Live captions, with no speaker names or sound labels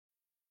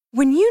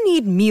When you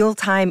need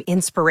mealtime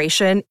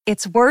inspiration,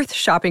 it's worth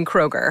shopping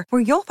Kroger,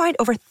 where you'll find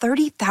over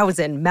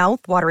 30,000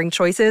 mouth-watering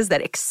choices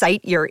that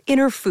excite your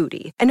inner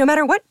foodie. And no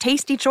matter what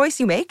tasty choice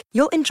you make,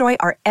 you'll enjoy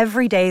our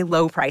everyday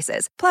low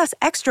prices, plus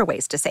extra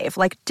ways to save,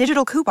 like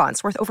digital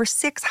coupons worth over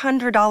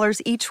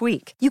 $600 each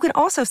week. You can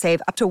also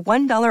save up to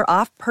 $1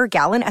 off per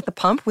gallon at the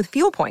pump with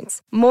fuel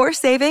points. More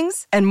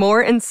savings and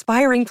more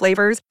inspiring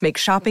flavors make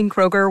shopping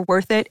Kroger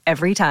worth it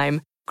every time.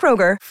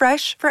 Kroger,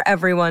 fresh for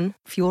everyone.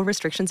 Fuel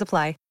restrictions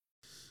apply.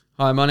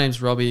 Hi, my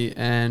name's Robbie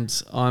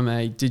and I'm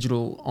a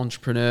digital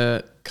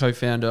entrepreneur,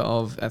 co-founder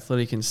of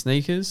Athletikan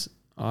sneakers.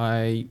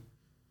 I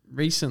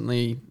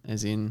recently,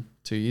 as in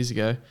 2 years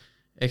ago,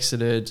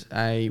 exited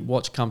a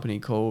watch company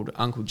called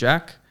Uncle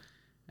Jack,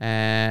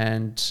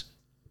 and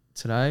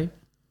today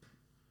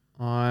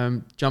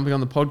I'm jumping on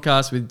the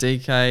podcast with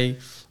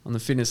DK on the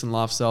Fitness and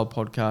Lifestyle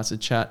podcast to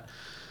chat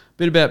a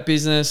bit about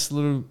business, a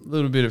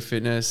little bit of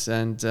fitness,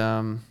 and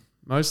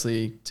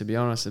mostly, to be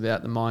honest,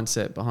 about the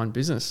mindset behind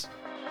business.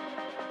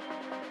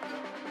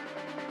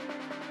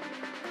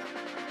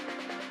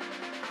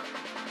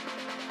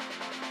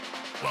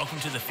 Welcome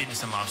to the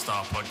Fitness and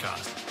Lifestyle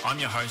Podcast. I'm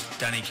your host,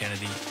 Danny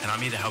Kennedy, and I'm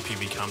here to help you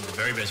become the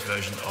very best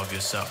version of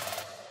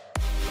yourself.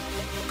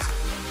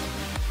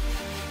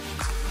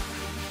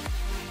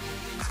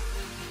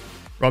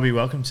 Robbie,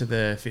 welcome to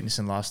the Fitness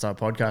and Lifestyle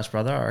Podcast,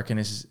 brother. I reckon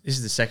this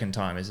is the second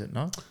time, is it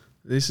not?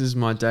 This is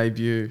my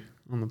debut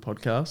on the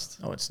podcast.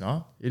 Oh, it's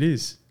not? It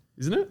is,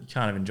 isn't it? You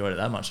can't have enjoyed it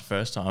that much the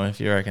first time if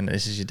you reckon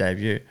this is your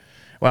debut.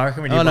 Well, I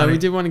reckon we did we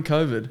did one in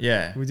COVID.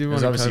 Yeah. We did one in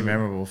COVID. It was obviously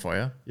memorable for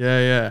you.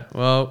 Yeah.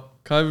 Well,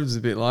 COVID's a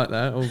bit like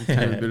that. All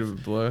became a bit of a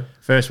blur.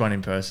 First one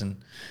in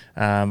person.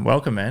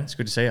 Welcome, man. It's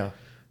good to see you.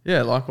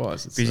 Yeah,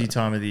 likewise. It's busy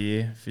time of the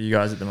year for you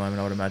guys at the moment,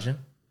 I would imagine.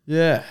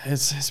 Yeah,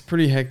 it's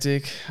pretty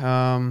hectic.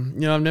 I've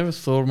never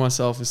thought of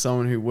myself as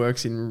someone who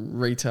works in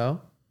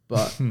retail,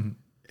 but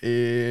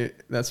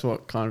that's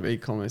what kind of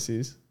e-commerce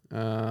is.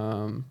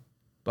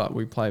 But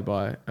we play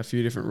by a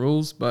few different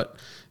rules. But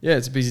yeah,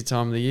 it's a busy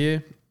time of the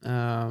year.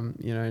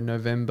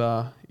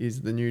 November is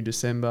the new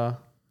December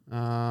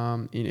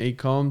in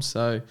e-com.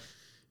 So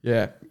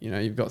yeah,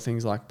 you've got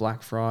things like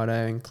Black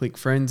Friday and Click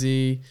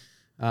Frenzy,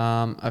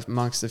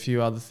 amongst a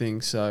few other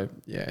things. So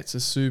yeah, it's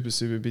a super,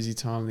 super busy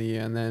time of the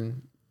year. And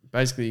then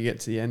basically you get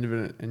to the end of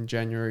it and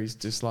January's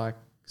just like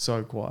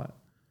so quiet.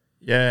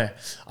 Yeah.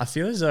 I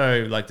feel as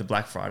though like the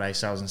Black Friday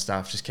sales and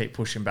stuff just keep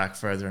pushing back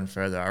further and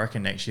further. I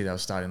reckon next year they'll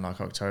start in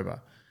like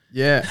October.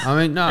 Yeah, I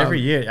mean, no.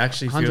 Every year it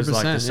actually feels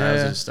like the sales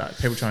yeah. start.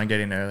 People trying to get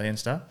in early and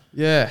stuff.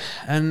 Yeah,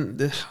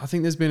 and I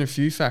think there's been a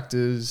few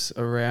factors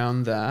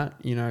around that,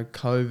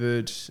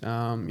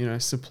 COVID,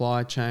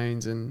 supply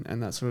chains and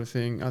that sort of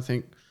thing. I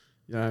think,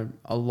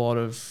 a lot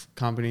of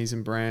companies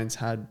and brands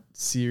had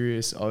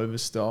serious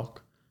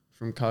overstock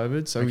from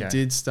COVID. So we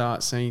did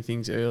start seeing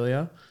things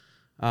earlier.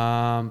 But,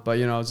 I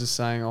was just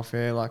saying off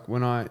air, like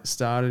when I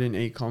started in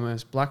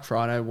e-commerce, Black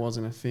Friday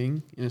wasn't a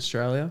thing in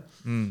Australia.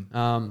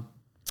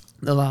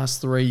 The last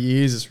 3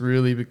 years, it's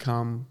really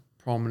become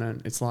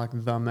prominent. It's like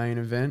the main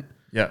event.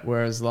 Yeah.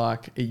 Whereas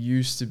like it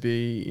used to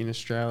be in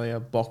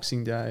Australia,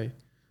 Boxing Day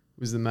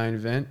was the main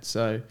event.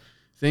 So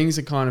things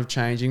are kind of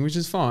changing, which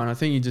is fine. I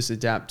think you just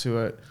adapt to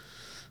it.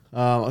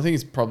 I think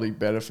it's probably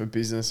better for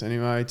business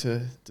anyway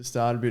to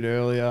start a bit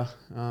earlier.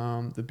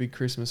 The big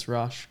Christmas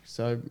rush.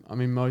 So, I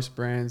mean, most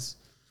brands,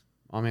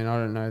 I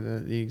don't know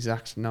the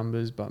exact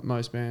numbers, but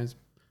most brands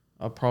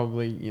are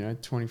probably,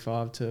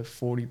 25 to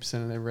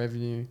 40% of their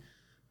revenue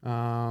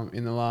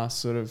in the last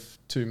sort of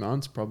 2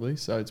 months probably.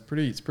 So it's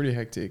pretty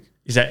hectic.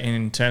 Is that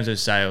in terms of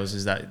sales,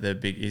 is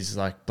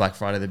like Black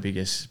Friday the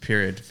biggest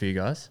period for you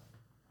guys?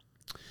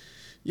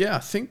 Yeah, I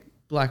think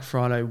Black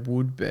Friday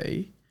would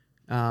be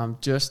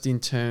just in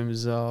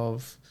terms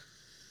of,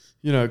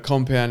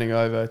 compounding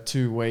over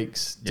 2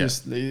 weeks.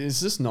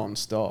 It's just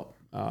non-stop.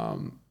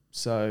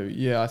 So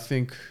yeah, I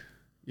think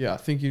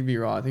you'd be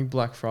right. I think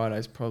Black Friday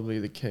is probably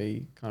the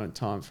key kind of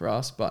time for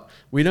us, but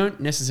we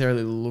don't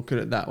necessarily look at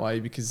it that way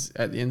because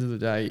at the end of the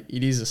day,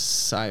 it is a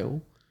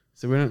sale.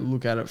 So we don't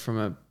look at it from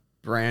a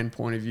brand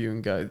point of view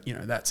and go,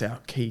 that's our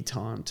key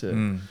time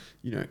to,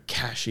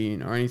 cash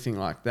in or anything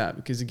like that.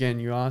 Because again,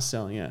 you are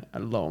selling it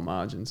at lower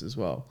margins as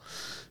well.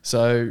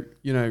 So,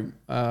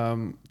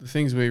 the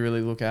things we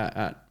really look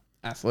at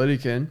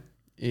Athletikan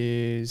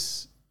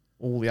is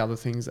all the other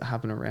things that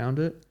happen around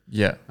it.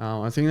 Yeah.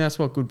 I think that's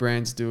what good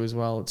brands do as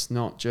well. It's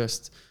not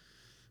just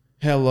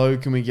how low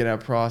can we get our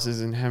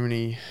prices and how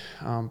many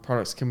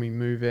products can we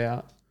move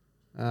out.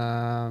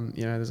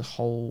 There's a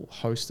whole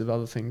host of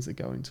other things that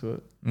go into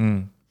it.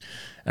 And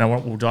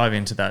we'll dive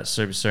into that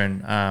super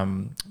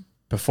soon.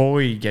 Before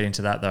we get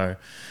into that though,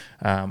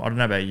 I don't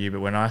know about you,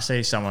 but when I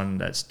see someone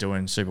that's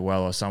doing super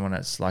well or someone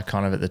that's like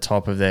kind of at the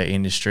top of their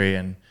industry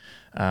and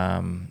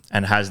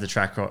has the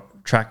track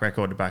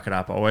record to back it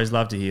up, I always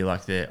love to hear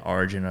like the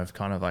origin of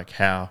kind of like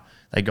how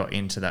they got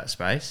into that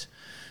space.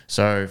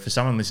 So for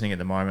someone listening at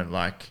the moment,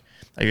 like,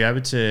 are you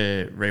able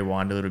to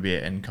rewind a little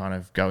bit and kind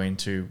of go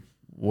into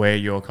where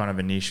your kind of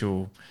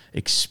initial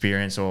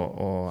experience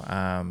or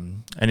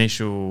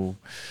initial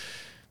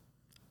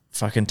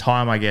fucking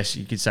time, I guess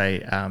you could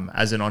say,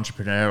 as an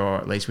entrepreneur or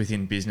at least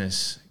within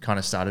business kind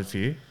of started for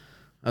you?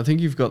 I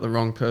think you've got the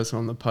wrong person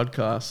on the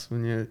podcast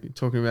when you're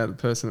talking about the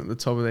person at the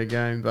top of their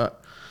game.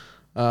 But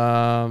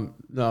no,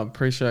 I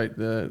appreciate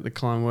the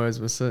kind words,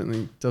 but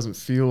certainly doesn't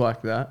feel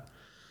like that.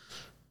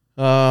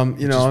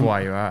 Which is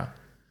why you are.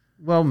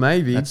 Well,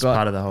 maybe. That's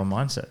part of the whole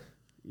mindset.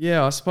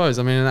 Yeah, I suppose.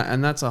 I mean,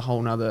 and that's a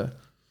whole nother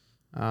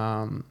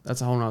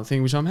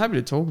thing, which I'm happy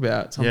to talk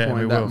about at some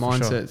point, that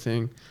mindset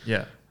thing.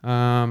 Yeah.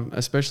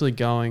 Especially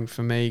going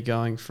from,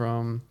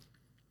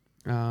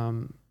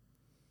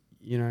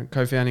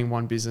 co-founding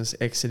one business,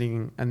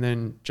 exiting, and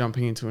then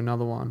jumping into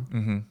another one.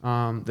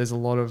 Mm-hmm. There's a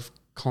lot of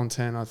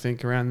content, I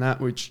think, around that,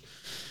 which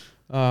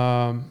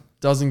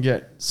doesn't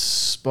get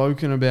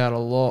spoken about a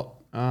lot,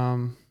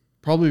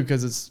 probably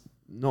because it's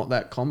not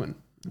that common.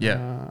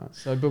 Yeah.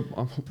 But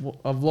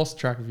I've lost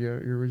track of your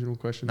original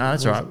question. No,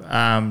 that's all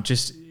right.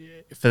 Just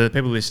for the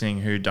people listening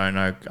who don't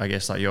know, I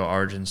guess, like your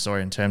origin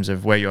story in terms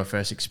of where your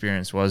first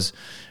experience was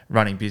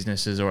running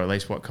businesses, or at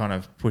least what kind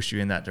of pushed you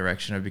in that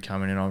direction of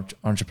becoming an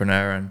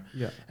entrepreneur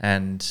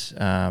and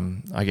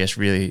I guess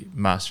really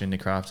mastering the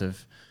craft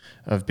of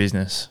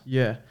business.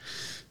 Yeah.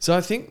 So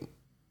I think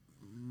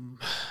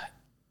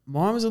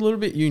mine was a little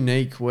bit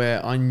unique,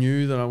 where I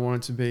knew that I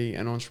wanted to be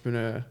an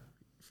entrepreneur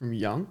from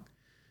young.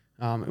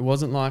 It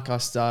wasn't like I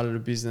started a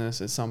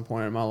business at some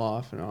point in my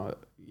life and I,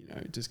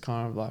 just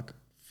kind of like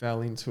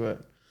fell into it.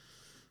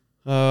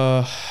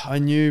 I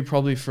knew I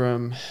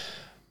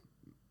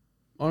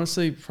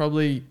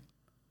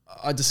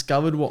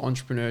discovered what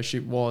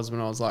entrepreneurship was when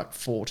I was like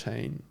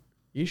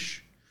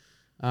 14-ish.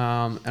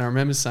 And I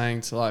remember saying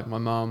to like my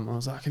mum, I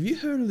was like, have you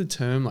heard of the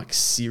term like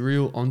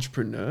serial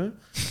entrepreneur?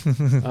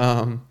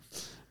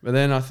 But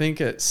then I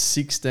think at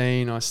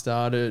 16 I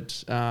started,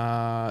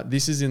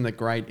 this is in the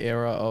great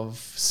era of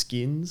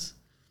skins,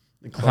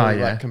 the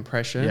like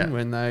compression,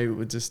 when they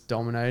were just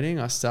dominating.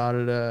 I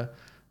started a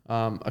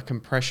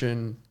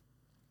compression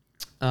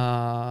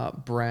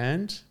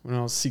brand when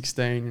I was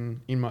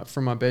 16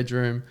 from my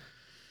bedroom.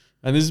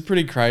 And this is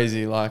pretty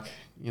crazy. Like,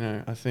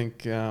 I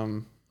think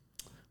my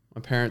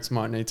parents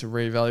might need to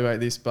reevaluate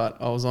this, but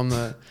I was on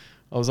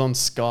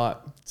Skype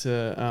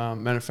to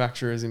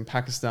manufacturers in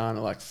Pakistan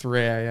at like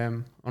 3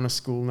 a.m. on a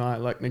school night,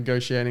 like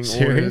negotiating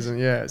orders. And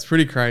yeah, it's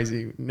pretty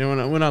crazy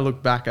when I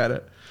look back at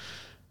it.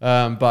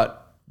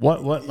 But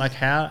what like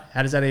how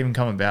does that even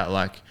come about?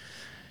 Like,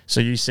 so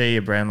you see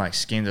a brand like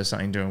Skins or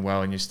something doing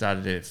well and you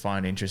started to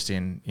find interest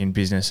in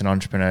business and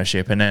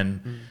entrepreneurship, and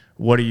then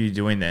what are you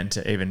doing then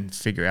to even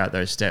figure out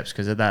those steps?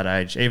 Because at that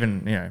age,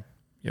 even a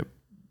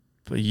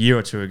year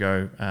or two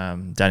ago,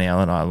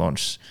 Danielle and I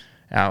launched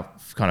our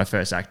kind of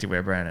first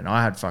activewear brand, and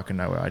I had fucking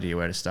no idea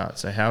where to start.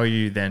 So how are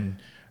you then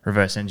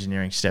reverse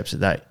engineering steps at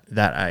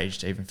that age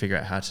to even figure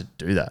out how to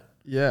do that?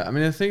 Yeah, I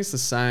mean, I think it's the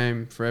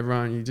same for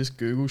everyone. You just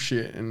Google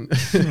shit and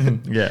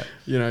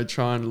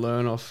try and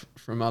learn off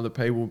from other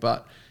people.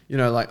 But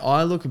like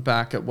I look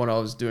back at what I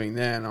was doing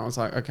then, and I was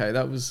like, okay,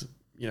 that was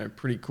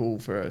pretty cool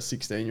for a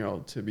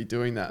 16-year-old to be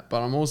doing that.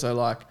 But I'm also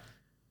like,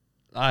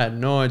 I had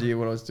no idea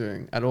what I was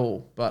doing at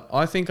all. But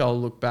I think I'll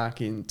look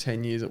back in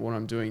 10 years at what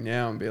I'm doing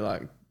now and be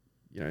like,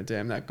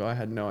 damn, that guy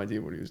had no idea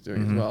what he was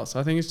doing as well. So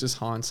I think it's just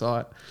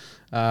hindsight.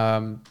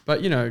 But,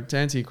 to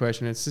answer your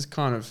question, it's just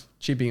kind of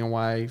chipping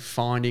away,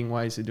 finding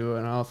ways to do it.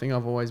 And I think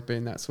I've always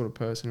been that sort of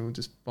person who will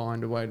just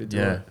find a way to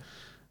do it.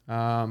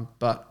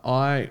 But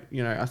I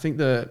think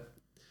that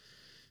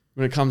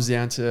when it comes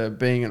down to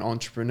being an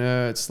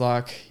entrepreneur, it's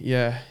like,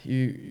 you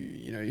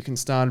can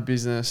start a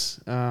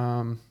business,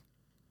 one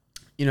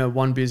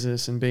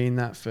business and be in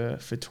that for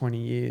 20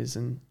 years.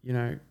 And,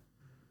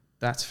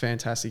 that's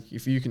fantastic.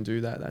 If you can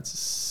do that, that's a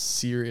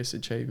serious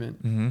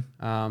achievement.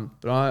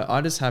 But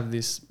I just have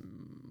this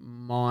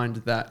mind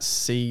that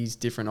sees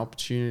different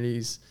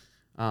opportunities,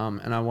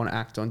 and I want to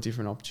act on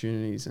different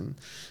opportunities, and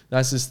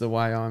that's just the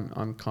way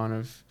I'm kind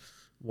of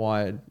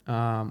wired,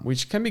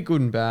 which can be good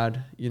and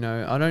bad.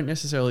 I don't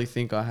necessarily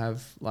think I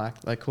have,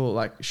 like they call it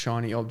like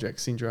shiny object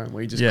syndrome,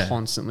 where you're just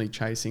constantly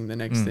chasing the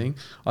next thing.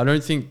 I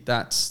don't think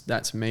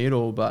that's me at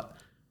all, but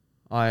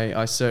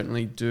I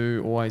certainly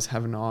do always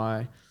have one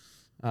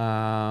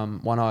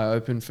eye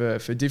open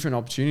for different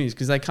opportunities,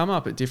 because they come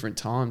up at different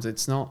times.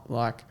 It's not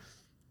like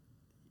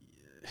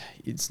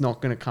it's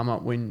not going to come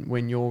up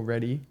when you're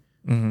ready,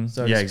 so to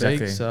speak.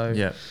 Exactly. So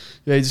you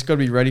just got to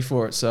be ready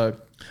for it. So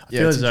I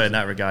feel as though in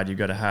that regard you've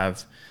got to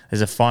have,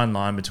 there's a fine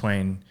line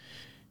between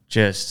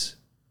just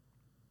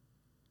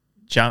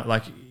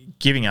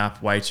giving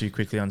up way too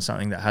quickly on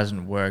something that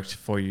hasn't worked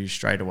for you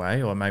straight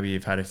away, or maybe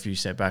you've had a few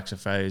setbacks or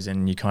failures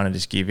and you kind of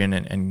just give in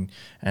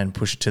and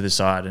push it to the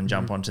side and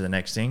jump on to the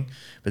next thing.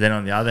 But then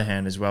on the other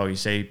hand as well, you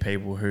see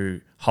people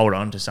who hold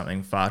on to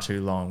something far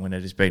too long when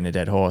they're just beating a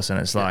dead horse, and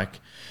it's like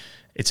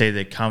it's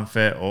either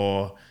comfort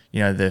or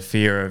the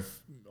fear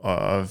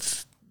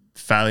of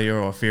failure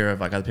or fear of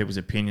like other people's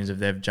opinions of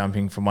them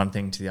jumping from one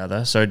thing to the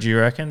other. So do you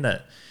reckon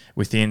that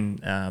within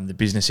the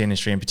business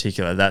industry in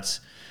particular,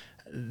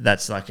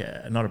 that's like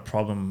not a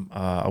problem,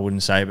 I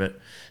wouldn't say, but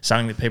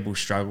something that people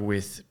struggle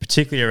with,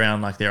 particularly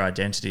around like their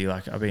identity.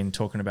 Like I've been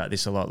talking about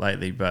this a lot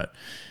lately, but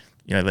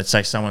you know, let's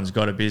say someone's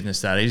got a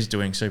business that is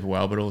doing super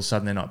well, but all of a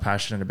sudden they're not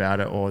passionate about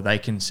it, or they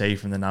can see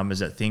from the numbers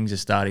that things are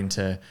starting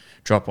to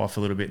drop off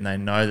a little bit and they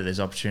know that there's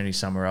opportunity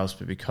somewhere else,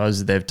 but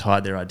because they've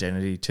tied their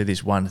identity to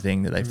this one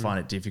thing that they find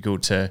it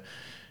difficult to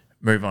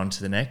move on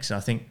to the next. And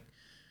I think,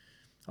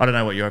 I don't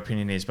know what your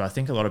opinion is, but I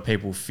think a lot of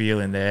people feel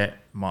in their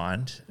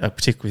mind,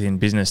 particularly in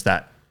business,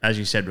 that, as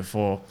you said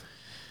before,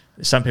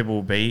 some people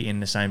will be in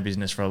the same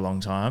business for a long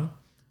time,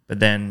 but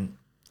then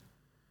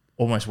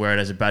almost wear it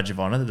as a badge of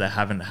honor that they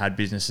haven't had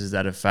businesses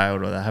that have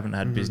failed, or they haven't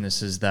had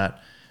businesses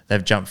that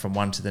they've jumped from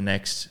one to the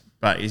next.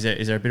 But is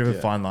there a bit of a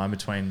fine line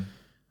between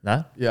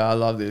that? Yeah, I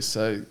love this.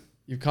 So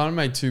you've kind of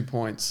made 2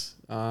 points.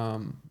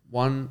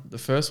 The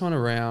first one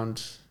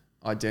around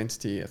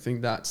identity, I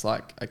think that's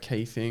like a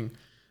key thing.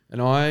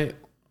 And I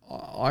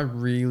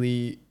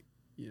really,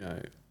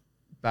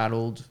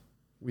 battled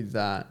with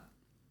that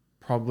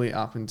probably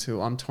up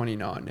until, I'm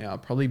 29 now, I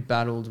probably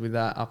battled with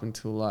that up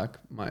until like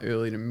my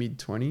early to mid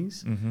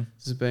 20s.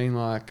 Just being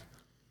like,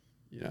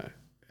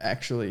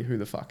 actually, who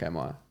the fuck am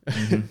I?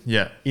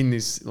 Yeah. in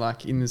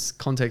this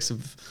context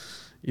of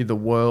the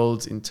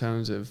world, in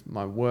terms of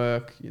my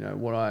work,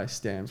 what I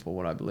stand for,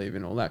 what I believe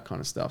in, all that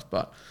kind of stuff.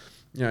 But,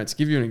 to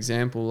give you an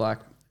example, like,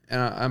 and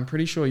I'm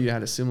pretty sure you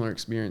had a similar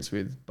experience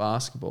with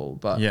basketball,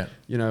 but,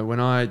 when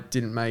I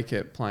didn't make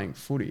it playing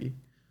footy,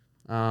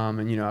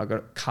 and, I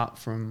got cut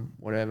from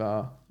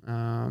whatever,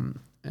 and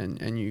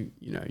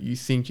you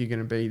think you're going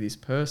to be this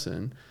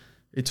person,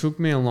 it took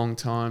me a long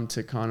time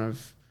to kind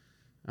of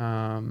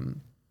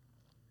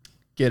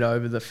get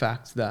over the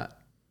fact that,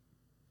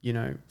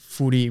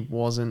 footy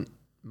wasn't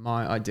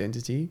my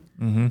identity.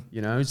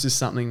 It's just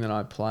something that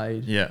I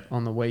played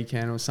on the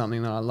weekend, or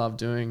something that I love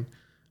doing.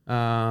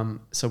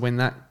 So when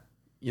that,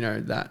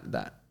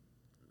 that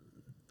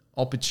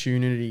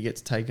opportunity gets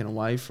taken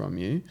away from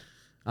you,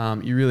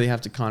 you really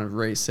have to kind of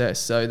reassess.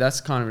 So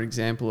that's kind of an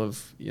example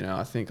of,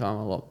 I think I'm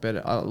a lot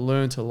better. I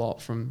learned a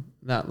lot from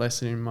that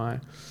lesson in my,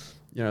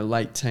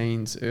 late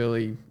teens,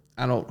 early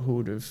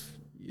adulthood of,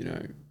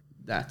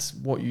 that's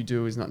what you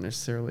do is not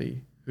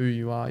necessarily who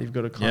you are. You've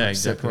got to kind of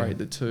separate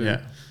the two.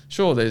 Yeah.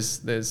 Sure,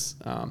 there's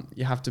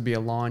you have to be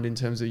aligned in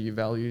terms of your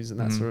values and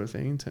that sort of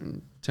thing,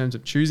 in terms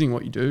of choosing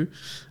what you do,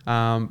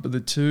 but the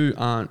two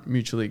aren't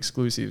mutually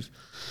exclusive.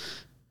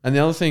 And the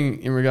other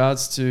thing in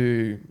regards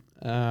to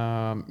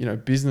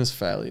business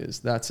failures,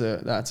 that's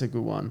a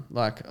good one.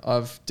 Like,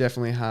 I've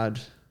definitely had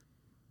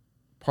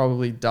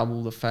probably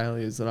double the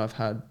failures that I've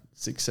had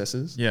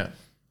successes. Yeah.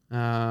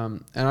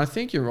 And I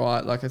think you're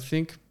right. Like, I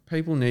think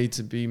people need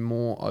to be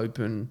more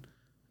open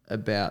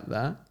about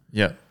that.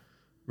 Yeah.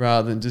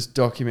 Rather than just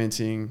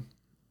documenting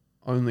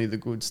only the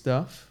good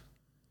stuff.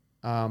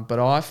 But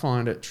I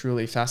find it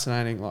truly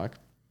fascinating, like,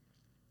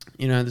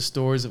 the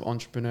stories of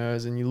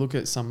entrepreneurs, and you look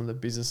at some of the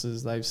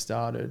businesses they've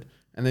started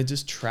and they're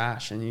just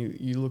trash. And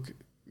you look,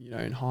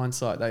 in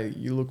hindsight,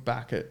 you look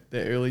back at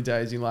their early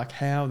days, you're like,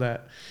 how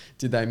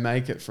did they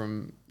make it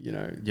from,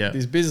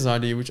 this business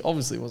idea, which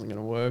obviously wasn't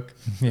going to work.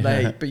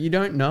 But you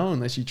don't know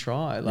unless you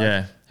try.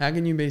 Like, how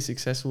can you be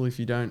successful if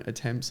you don't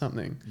attempt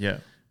something? Yeah.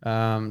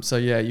 So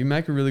you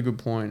make a really good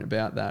point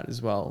about that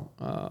as well.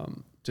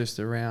 Just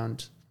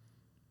around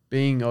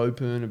being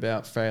open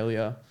about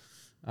failure,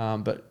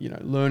 but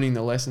learning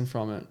the lesson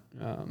from it.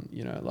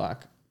 Like,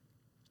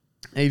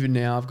 even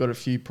now I've got a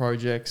few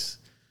projects.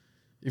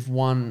 If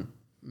one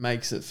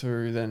makes it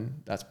through, then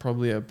that's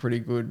probably a pretty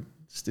good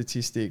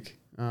statistic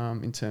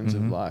in terms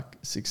of like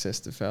success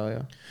to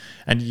failure.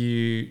 And do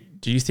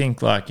you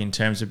think, like, in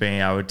terms of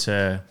being able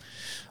to,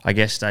 I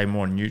guess, stay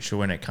more neutral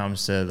when it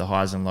comes to the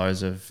highs and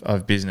lows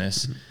of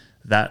business,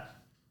 that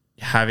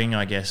having,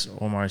 I guess,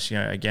 almost,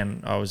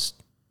 again,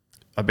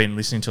 I've been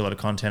listening to a lot of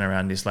content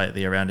around this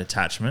lately, around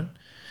attachment,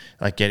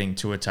 like getting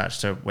too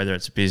attached to whether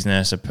it's a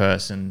business, a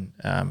person,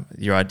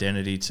 your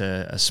identity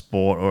to a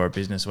sport or a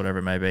business, whatever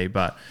it may be,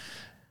 but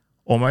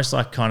almost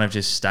like kind of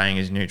just staying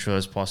as neutral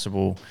as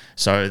possible,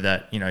 so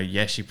that,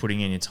 yes, you're putting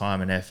in your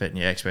time and effort and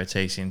your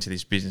expertise into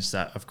this business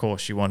that, of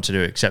course, you want to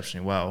do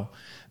exceptionally well,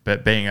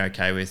 but being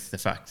okay with the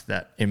fact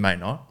that it may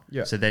not.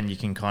 Yeah. So then you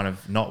can kind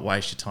of not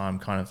waste your time,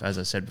 kind of, as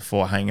I said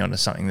before, hanging on to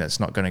something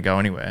that's not going to go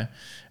anywhere,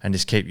 and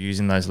just keep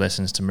using those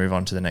lessons to move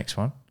on to the next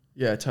one.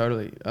 Yeah,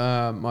 totally.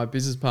 My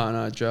business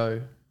partner,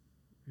 Joe,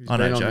 who's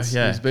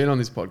been on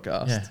this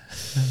podcast,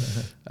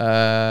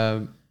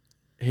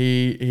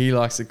 he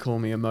likes to call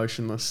me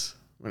emotionless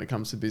when it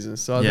comes to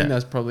business. So I think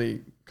that's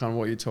probably kind of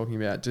what you're talking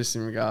about, just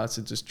in regards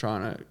to just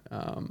trying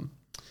to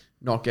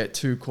not get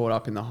too caught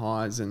up in the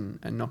highs and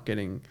not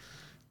getting,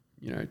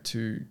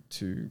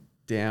 too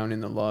down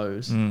in the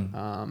lows,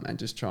 and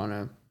just trying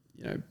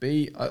to,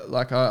 be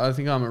like, I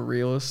think I'm a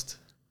realist.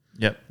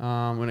 Yep.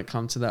 When it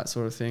comes to that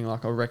sort of thing,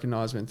 like, I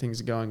recognize when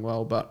things are going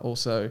well, but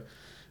also,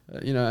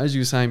 as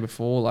you were saying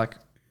before, like,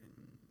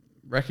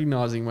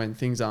 recognizing when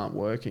things aren't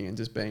working and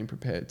just being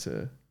prepared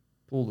to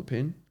pull the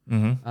pin.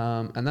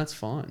 And that's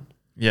fine.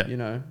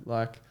 Yeah.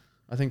 Like,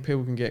 I think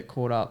people can get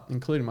caught up,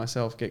 including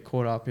myself, get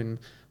caught up in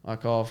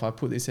like, oh, if I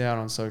put this out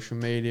on social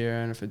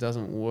media and if it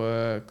doesn't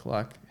work,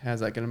 like,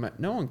 how's that going to make?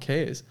 No one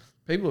cares.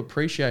 People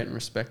appreciate and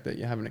respect that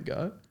you're having a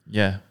go.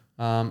 Yeah.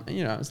 And,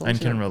 you know, as long And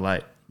as you can don't-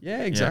 relate.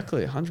 Yeah,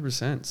 exactly.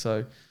 100%.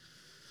 So,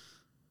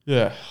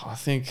 yeah, I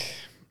think,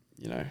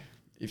 you know,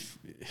 if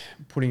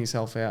putting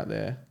yourself out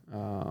there,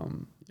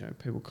 you know,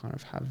 people kind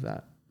of have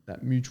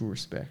that mutual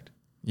respect.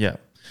 Yeah.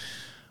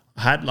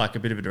 I had like a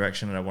bit of a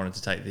direction that I wanted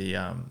to take the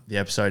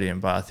episode in,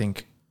 but I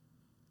think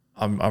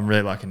I'm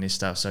really liking this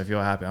stuff. So if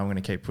you're happy, I'm going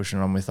to keep pushing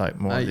on with like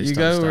more of this You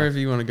type of go stuff. wherever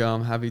you want to go.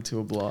 I'm happy to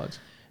oblige.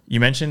 You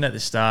mentioned at the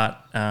start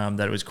that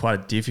it was quite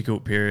a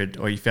difficult period,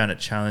 or you found it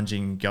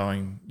challenging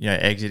going, you know,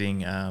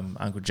 exiting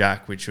Uncle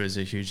Jack, which was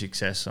a huge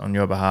success on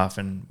your behalf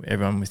and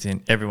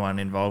everyone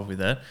involved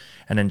with it,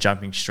 and then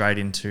jumping straight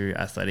into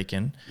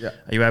Athletikan. Yeah.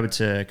 Are you able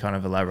to kind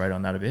of elaborate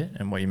on that a bit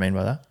and what you mean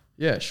by that?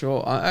 Yeah,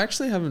 sure. I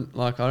actually haven't,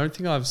 I don't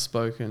think I've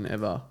spoken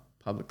ever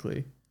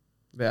publicly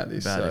about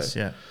this.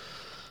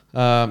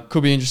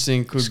 Could be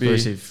interesting. Could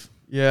Exclusive.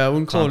 be. Yeah, I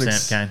wouldn't call it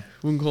Timestamp,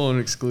 an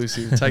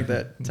exclusive. Take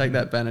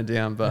that banner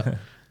down. But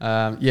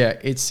yeah,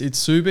 it's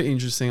super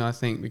interesting, I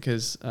think,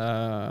 because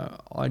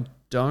I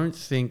don't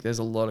think there's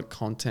a lot of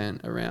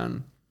content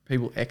around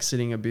people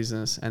exiting a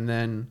business and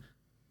then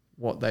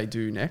what they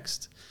do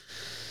next.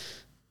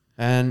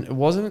 And it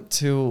wasn't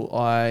until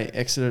I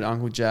exited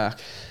Uncle Jack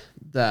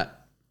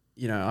that,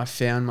 you know, I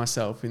found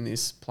myself in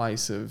this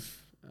place of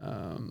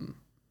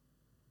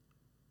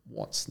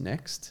what's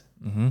next.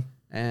 Mm-hmm.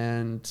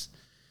 And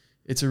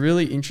it's a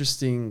really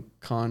interesting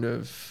kind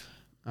of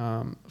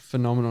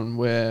phenomenon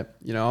where,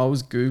 you know, I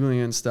was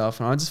Googling and stuff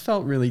and I just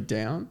felt really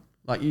down.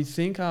 Like, you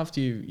think after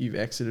you've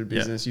exited a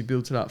business, you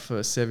built it up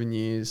for 7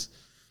 years.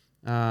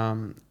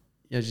 As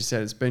you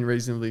said, it's been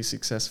reasonably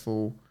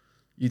successful.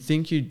 You'd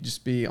think you'd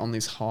just be on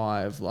this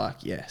high of like,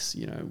 yes,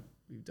 you know,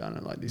 we've done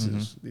it. Like, this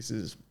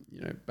is,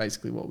 you know,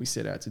 basically what we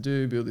set out to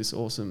do, build this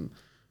awesome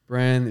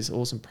brand, this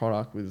awesome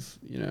product with,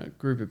 you know, a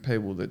group of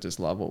people that just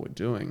love what we're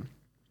doing.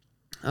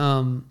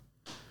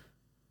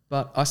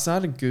 But I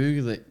started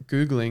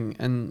Googling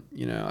and,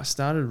 you know, I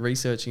started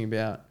researching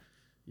about,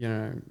 you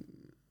know,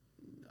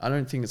 I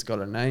don't think it's got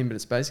a name, but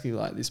it's basically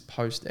like this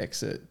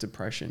post-exit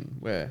depression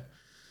where,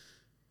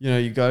 you know,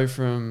 you go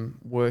from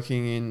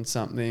working in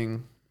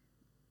something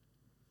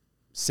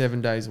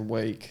 7 days a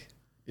week,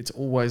 it's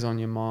always on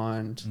your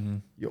mind. Mm-hmm.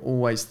 You're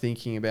always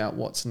thinking about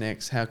what's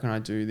next. How can I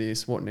do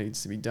this? What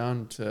needs to be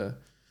done to,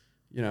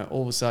 you know,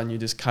 all of a sudden you're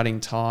just cutting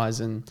ties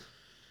and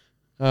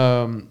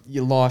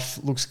your life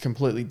looks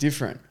completely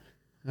different.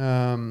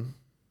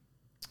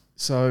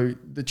 So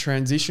the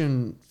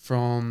transition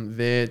from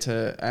there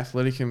to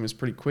Athletikan was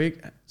pretty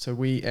quick. So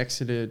we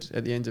exited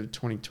at the end of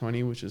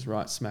 2020, which is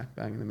right smack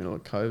bang in the middle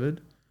of COVID.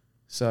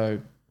 So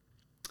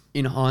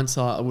in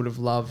hindsight, I would have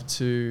loved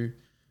to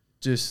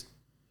just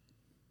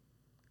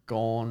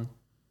gone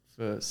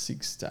for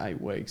 6 to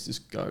 8 weeks,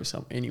 just go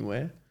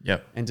anywhere.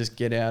 Yep. And just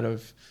get out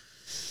of,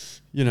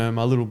 you know,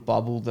 my little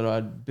bubble that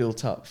I'd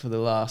built up for the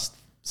last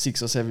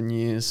 6 or 7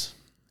 years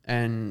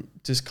and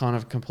just kind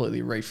of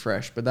completely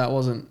refresh. But that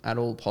wasn't at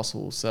all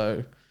possible.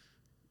 So,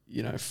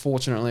 you know,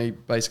 fortunately,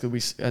 basically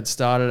we had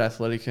started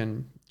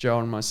Athletikan, Joe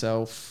and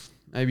myself,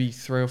 maybe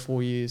 3 or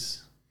 4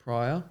 years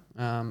prior.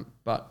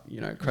 But,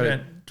 you know,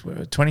 credit...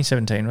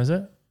 2017, was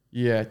it?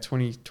 Yeah,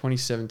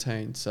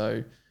 2017.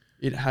 So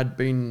it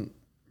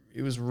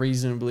was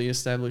reasonably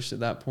established at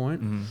that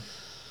point.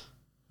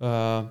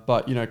 Mm-hmm.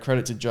 But, you know,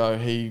 credit to Joe.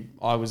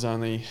 I was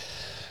only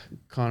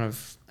kind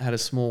of had a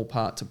small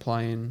part to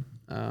play in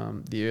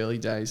the early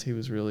days. He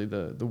was really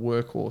the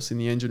workhorse in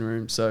the engine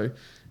room. So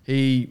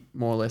he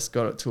more or less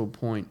got it to a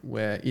point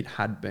where it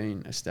had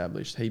been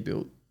established. He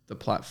built the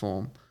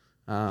platform,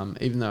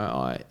 even though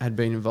I had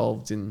been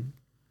involved in,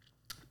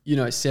 you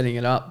know, setting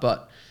it up.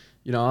 But,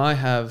 you know, I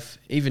have,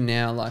 even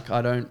now, like,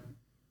 I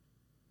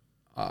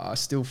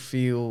still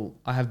feel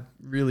I have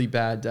really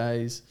bad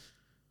days.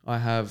 I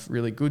have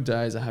really good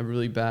days. I have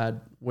really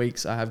bad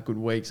weeks. I have good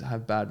weeks. I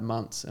have bad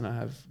months and I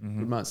have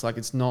good months. Like,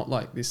 it's not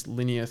like this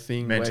linear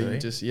thing mentally. where you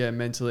just,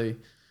 mentally,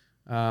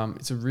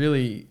 it's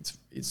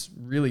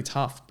really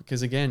tough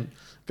because, again,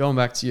 going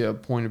back to your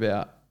point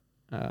about,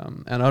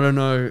 and I don't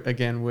know,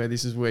 again, where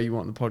this is where you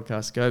want the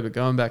podcast to go, but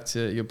going back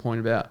to your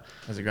point about...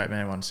 As a great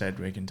man once said,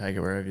 we can take it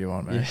wherever you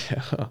want, mate.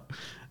 Yeah,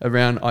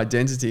 around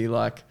identity,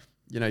 like,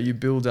 you know, you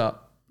build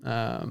up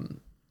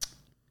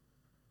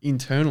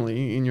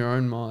internally in your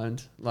own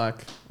mind,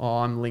 like, oh,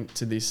 I'm linked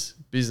to this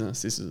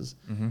business. This is,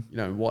 you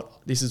know,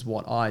 this is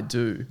what I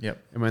do.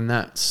 Yep. And when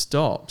that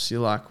stops,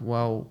 you're like,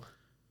 well,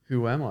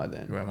 who am I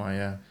then? Who am I?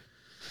 Yeah.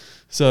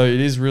 So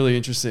it is really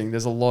interesting.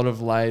 There's a lot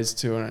of layers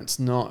to it. It's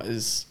not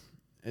as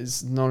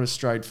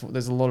straightforward.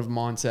 There's a lot of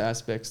mindset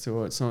aspects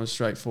to it. It's not as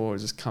straightforward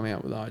as just coming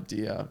up with an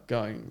idea,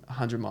 going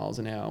 100 miles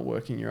an hour,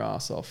 working your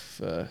ass off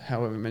for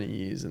however many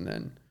years and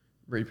then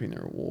reaping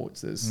the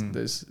rewards.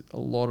 There's a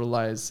lot of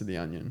layers to the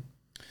onion.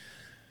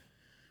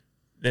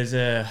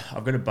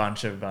 I've got a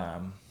bunch of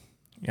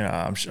you know,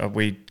 I'm sure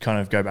we kind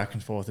of go back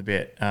and forth a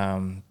bit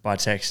by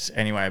text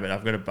anyway, but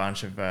I've got a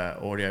bunch of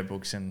audio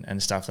books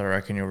and stuff that I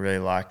reckon you'll really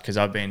like, because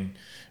I've been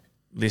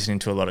listening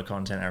to a lot of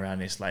content around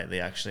this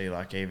lately, actually.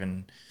 Like,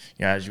 even,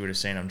 you know, as you would have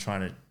seen, I'm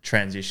trying to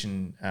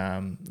transition,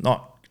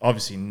 not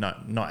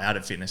out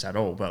of fitness at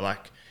all, but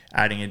like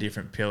adding a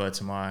different pillar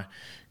to my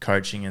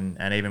coaching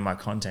and even my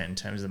content in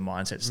terms of the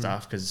mindset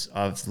stuff, because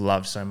I've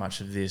loved so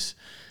much of this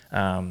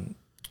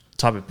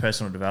type of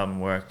personal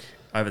development work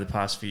over the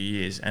past few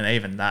years, and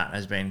even that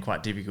has been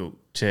quite difficult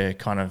to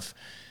kind of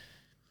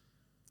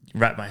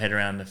wrap my head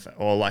around,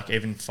 or like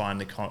even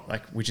find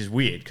which is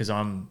weird, because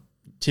I'm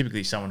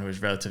typically someone who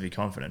is relatively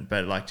confident,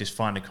 but like just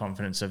find the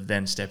confidence of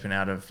then stepping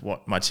out of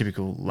what my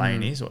typical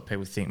lane is, what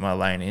people think my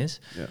lane is.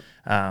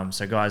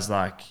 So guys,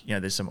 like, you know,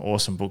 there's some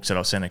awesome books that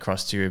I'll send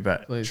across to you,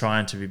 but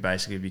trying to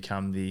basically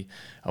become the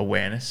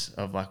awareness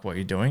of like what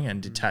you're doing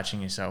and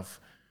detaching yourself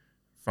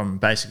from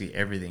basically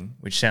everything,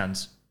 which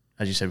sounds,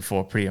 as you said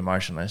before, pretty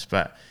emotionless,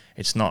 but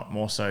it's not.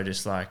 More so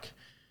just like,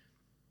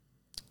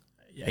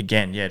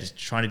 again, just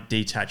trying to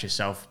detach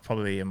yourself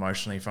probably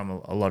emotionally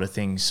from a lot of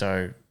things,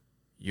 so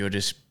you're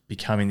just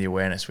becoming the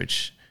awareness,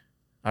 which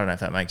I don't know if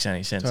that makes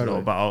any sense at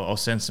all, but I'll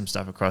send some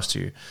stuff across to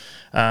you.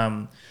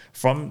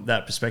 From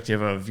that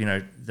perspective of, you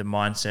know, the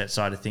mindset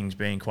side of things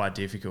being quite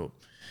difficult,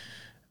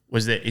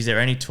 is there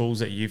any tools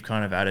that you've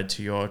kind of added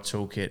to your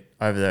toolkit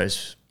over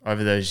those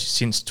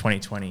since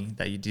 2020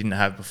 that you didn't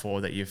have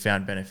before that you've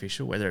found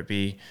beneficial, whether it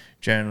be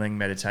journaling,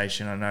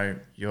 meditation? I know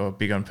you're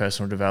big on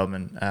personal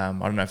development. I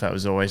don't know if that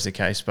was always the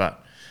case,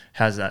 but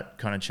how's that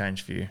kind of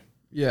changed for you?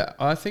 Yeah,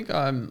 I think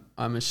I'm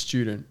a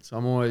student, so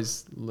I'm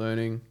always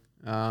learning.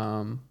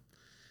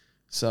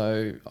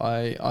 So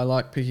I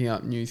like picking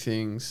up new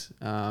things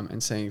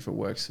and seeing if it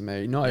works for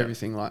me. Not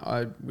everything, like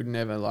I would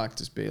never like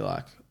just be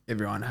like,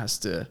 everyone has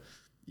to,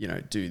 you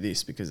know, do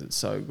this because it's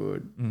so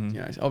good. You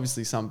know,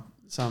 obviously some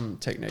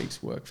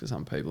techniques work for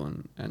some people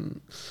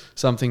and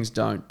some things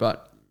don't.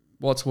 But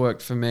what's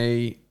worked for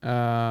me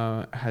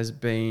has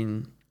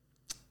been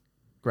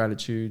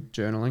gratitude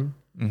journaling,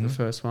 the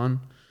first one.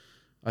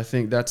 I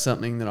think that's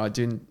something that I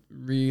didn't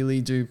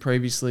really do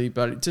previously,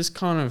 but it just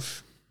kind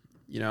of,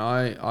 you know,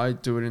 I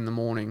do it in the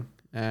morning,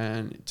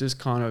 and it just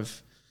kind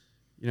of,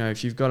 you know,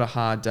 if you've got a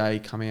hard day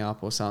coming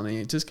up or something,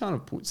 it just kind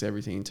of puts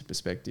everything into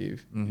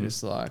perspective.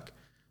 It's like,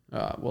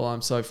 well,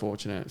 I'm so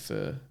fortunate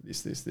for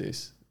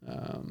this,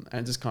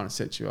 and just kind of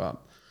sets you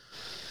up.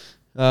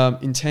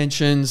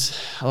 Intentions,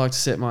 I like to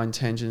set my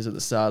intentions at the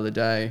start of the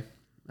day.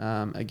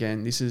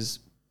 Again, this has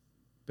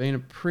been a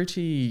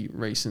pretty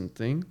recent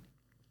thing.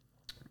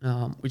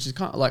 Which is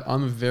kind of like,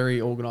 I'm a very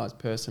organized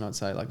person, I'd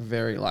say, like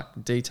very like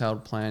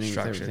detailed planning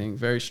with everything,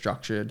 very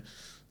structured.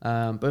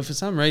 But for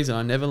some reason,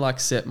 I never like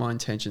set my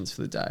intentions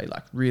for the day,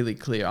 like really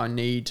clear. I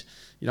need,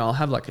 you know, I'll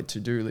have like a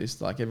to-do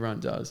list like everyone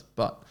does,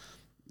 but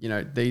you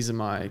know, these are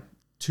my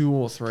 2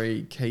 or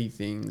 3 key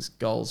things,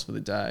 goals for the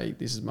day.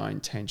 This is my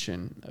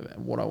intention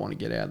of what I want to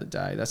get out of the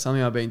day. That's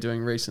something I've been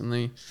doing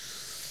recently.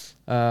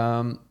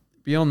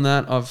 Beyond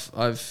that,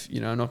 I've,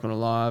 you know, not going to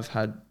lie, I've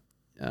had,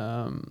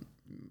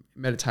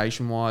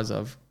 meditation wise,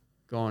 I've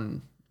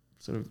gone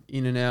sort of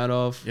in and out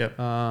of.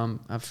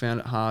 I've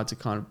found it hard to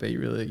kind of be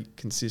really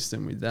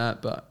consistent with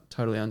that, but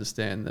totally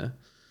understand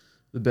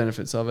the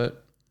benefits of it.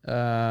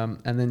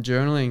 And then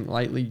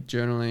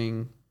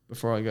journaling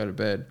before I go to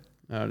bed.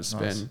 I just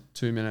spend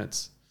 2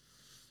 minutes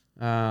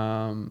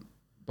by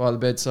the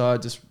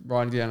bedside, just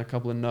writing down a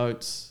couple of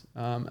notes,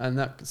 and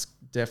that's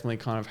definitely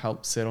kind of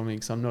helped settle me,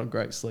 because I'm not a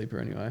great sleeper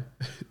anyway.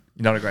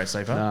 You're not a great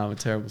sleeper? No, I'm a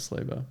terrible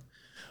sleeper.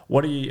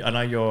 I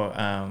know you're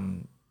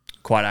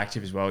quite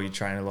active as well. You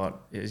train a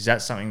lot. Is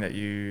that something that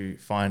you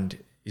find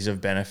is of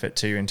benefit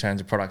to you in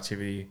terms of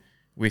productivity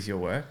with your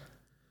work?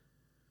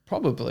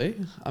 Probably.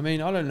 I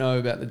mean, I don't know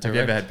about the direct. Have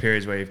you ever had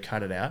periods where you've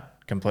cut it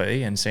out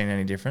completely and seen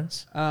any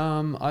difference?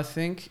 I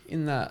think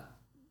in that,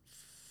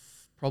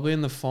 probably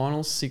in the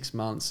final 6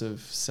 months of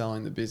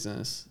selling the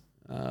business,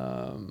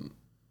 that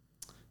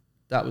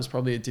was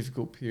probably a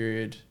difficult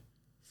period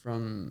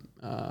from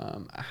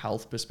a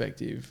health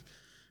perspective,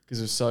 because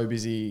it was so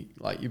busy.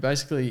 Like, you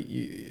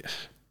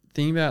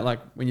think about, like,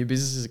 when your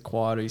business is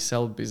acquired or you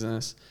sell a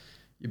business,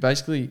 you're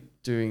basically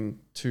doing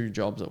 2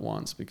 jobs at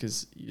once,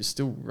 because you're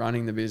still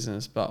running the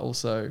business, but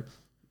also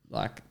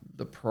like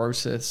the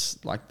process,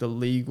 like the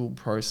legal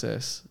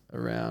process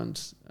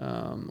around,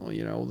 or,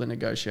 you know, all the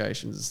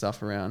negotiations and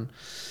stuff around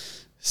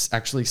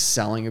actually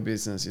selling a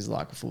business is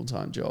like a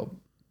full-time job.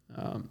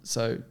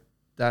 So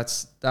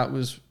that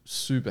was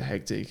super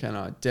hectic, and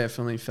I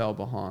definitely fell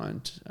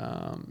behind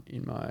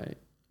in my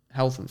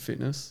health and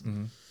fitness.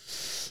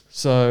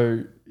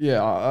 So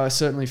yeah, I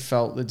certainly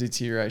felt the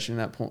deterioration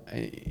at that point,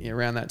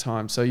 around that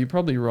time. So you're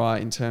probably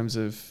right in terms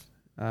of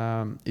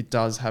it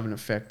does have an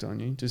effect on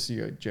you, just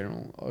your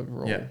general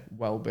overall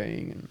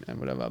well-being and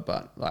whatever.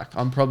 But like,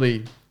 I'm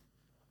probably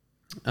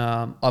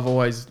I've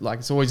always, like,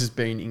 it's always just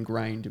been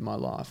ingrained in my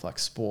life, like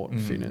sport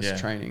and fitness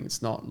training.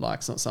 It's not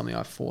something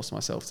I force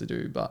myself to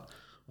do, but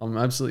I'm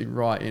absolutely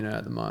right in it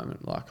at the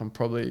moment. Like, I'm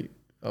probably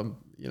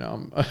you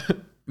know, I'm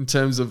in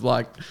terms of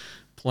like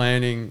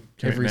planning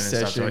every Commitment and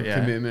stuff session, like, yeah.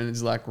 commitment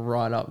is like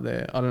right up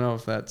there. I don't know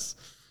if that's,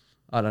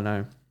 I don't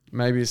know.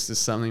 Maybe it's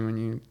just something when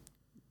you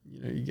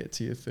get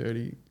to your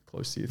 30,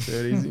 close to your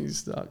 30s and you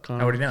start kind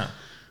of. How old are you now?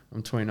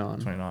 I'm 29.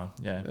 29,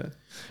 yeah.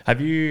 Have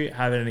you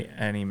had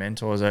any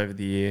mentors over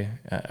the years,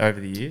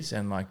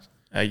 and like,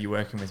 are you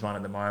working with one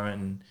at the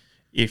moment? And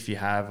if you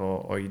have,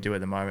 or you do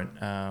at the moment,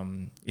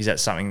 is that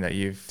something that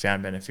you've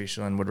found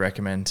beneficial and would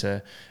recommend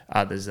to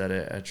others that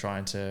are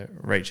trying to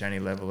reach any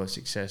level of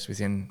success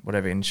within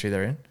whatever industry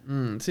they're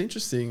in? It's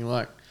interesting.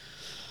 Like,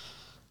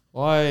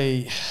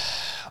 I've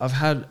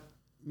had,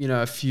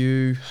 a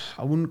few,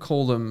 I wouldn't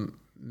call them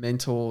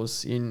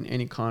mentors in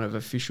any kind of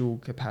official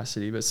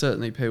capacity, but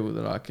certainly people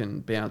that I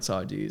can bounce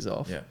ideas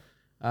off. Yeah.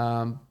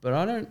 But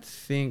I don't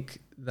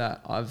think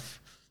that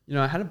I've,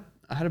 I had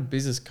a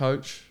business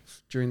coach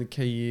during the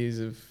key years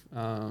of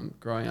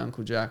growing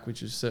Uncle Jack,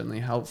 which is certainly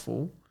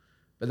helpful,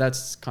 but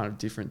that's kind of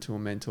different to a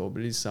mentor,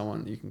 but it is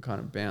someone you can kind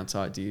of bounce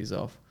ideas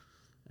off.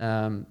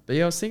 But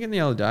yeah, I was thinking the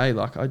other day,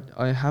 like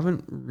I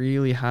haven't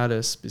really had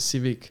a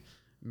specific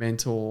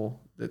mentor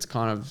that's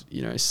kind of,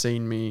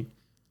 seen me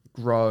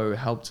grow,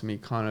 helped me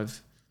kind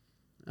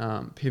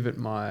of pivot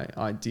my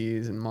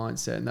ideas and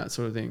mindset and that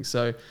sort of thing.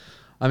 So,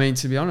 I mean,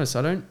 to be honest,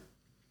 I don't,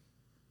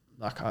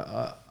 like,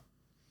 I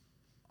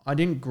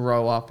didn't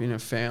grow up in a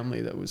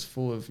family that was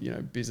full of,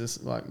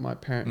 business. Like my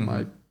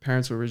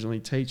parents were originally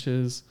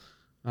teachers.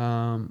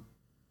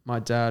 My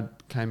dad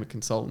became a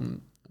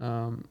consultant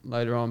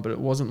later on, but it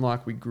wasn't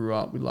like we grew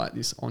up with like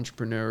this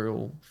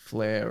entrepreneurial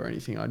flair or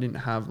anything. I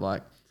didn't have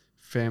like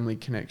family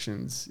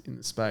connections in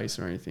the space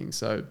or anything.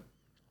 So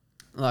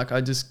like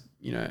I just,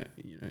 I'm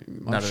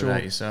None sure, of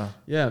that yourself.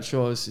 Yeah, I'm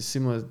sure it's a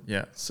similar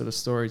sort of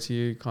story to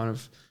you. You kind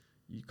of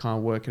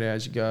work it out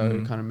as you go,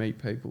 kind of meet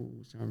people,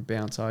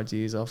 bounce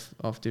ideas off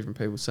different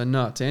people. So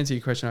no, to answer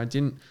your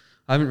question,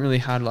 I haven't really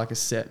had like a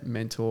set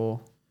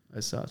mentor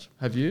as such.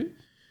 Have you?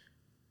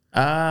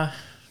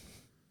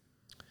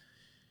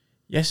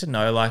 Yes and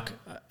no. Like,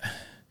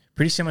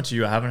 pretty similar to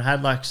you. I haven't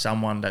had like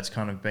someone that's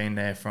kind of been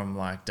there from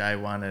like day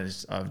one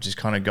and I've just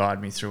kind of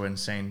guided me through and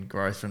seen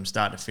growth from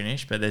start to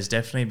finish. But there's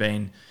definitely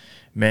been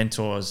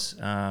mentors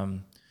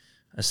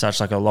as such,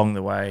 like along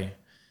the way,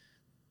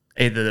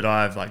 either that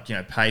I've like,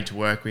 paid to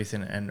work with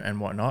and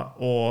whatnot,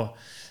 or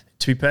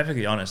to be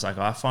perfectly honest, like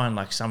I find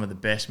like some of the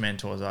best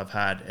mentors I've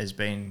had has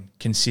been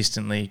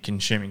consistently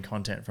consuming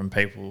content from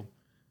people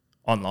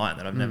online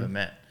that I've never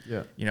met.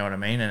 Yeah. You know what I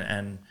mean?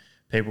 And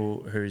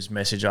people whose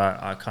message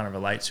I kind of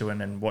relate to,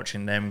 and then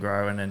watching them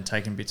grow and then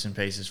taking bits and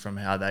pieces from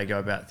how they go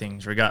about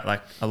things.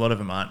 Like a lot of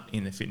them aren't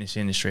in the fitness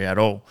industry at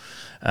all.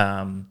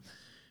 But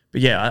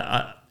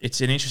yeah,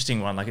 it's an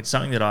interesting one. Like it's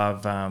something that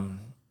I've,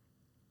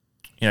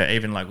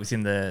 even like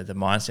within the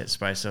mindset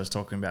space I was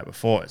talking about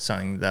before, it's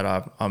something that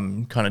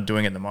I'm kind of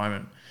doing at the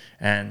moment.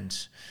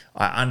 And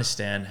I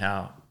understand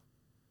how,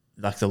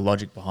 like the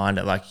logic behind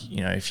it. Like,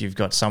 if you've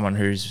got someone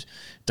who's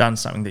done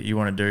something that you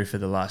want to do for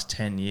the last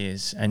 10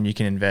 years and you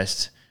can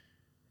invest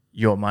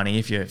your money,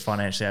 if you're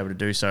financially able to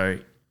do so,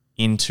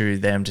 into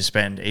them to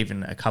spend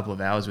even a couple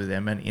of hours with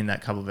them, and in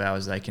that couple of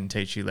hours they can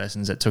teach you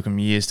lessons that took them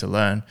years to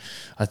learn,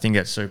 I think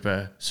that's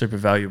super, super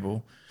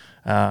valuable.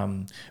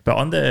 But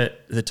on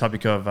the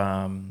topic of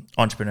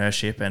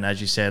entrepreneurship, and as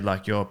you said,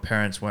 like your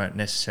parents weren't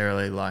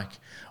necessarily like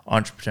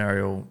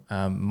entrepreneurial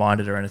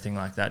minded or anything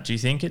like that, do you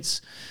think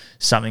it's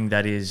something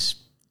that is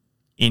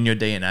in your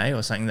DNA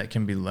or something that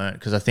can be learnt?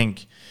 Because I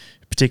think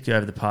particularly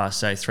over the past,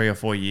 say, 3 or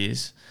 4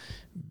 years,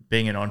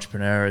 being an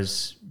entrepreneur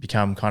has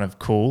become kind of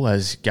cool,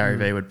 as Gary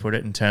Vee would put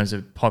it, in terms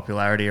of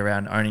popularity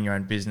around owning your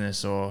own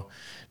business or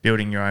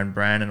building your own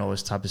brand and all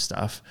this type of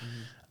stuff.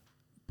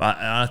 But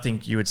I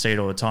think you would see it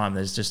all the time.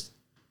 There's just,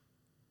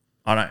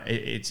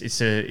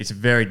 it's a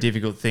very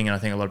difficult thing, and I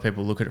think a lot of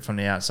people look at it from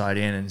the outside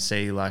in and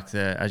see, like,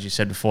 as you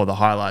said before, the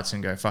highlights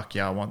and go, fuck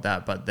yeah, I want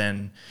that. But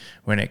then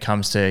when it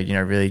comes to,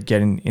 really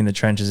getting in the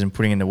trenches and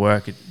putting in the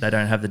work, they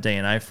don't have the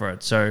DNA for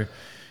it. So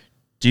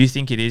do you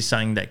think it is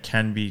something that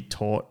can be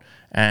taught,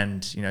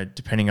 and,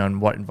 depending on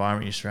what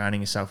environment you're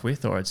surrounding yourself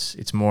with, or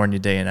it's more in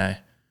your DNA?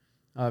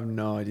 I have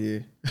no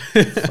idea.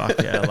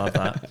 Fuck yeah, I love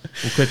that.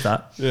 We'll clip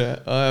that. Yeah,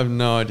 I have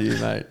no idea,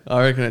 mate.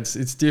 I reckon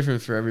it's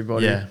different for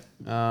everybody. Yeah.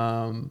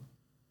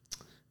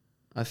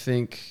 I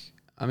think,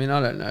 I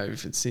don't know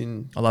if it's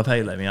in... I love how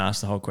you let me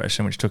ask the whole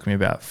question, which took me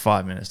about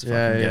 5 minutes to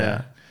fucking get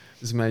out.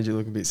 Just made you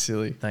look a bit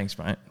silly. Thanks,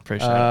 mate.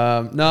 Appreciate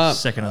it. No.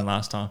 Second and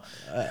last time.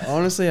 I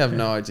honestly have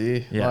no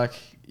idea. Yeah. Like,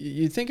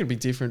 you'd think it'd be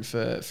different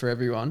for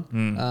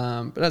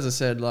everyone. But as I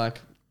said,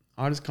 like,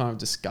 I just kind of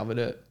discovered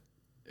it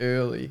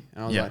early,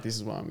 and I was like, this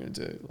is what I'm going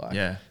to do.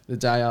 Like, the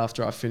day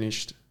after I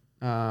finished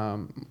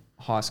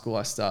high school,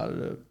 I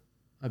started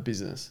a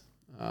business.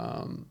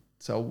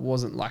 So it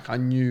wasn't like I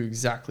knew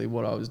exactly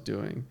what I was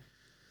doing.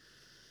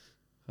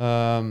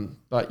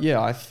 But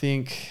yeah, I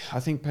think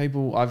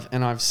people,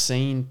 I've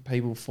seen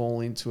people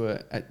fall into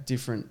it at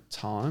different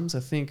times.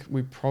 I think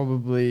we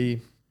overuse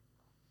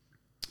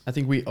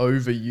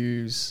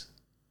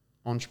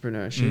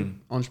entrepreneurship.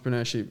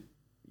 Entrepreneurship,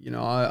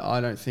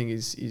 I don't think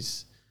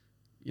is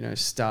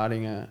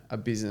starting a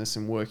business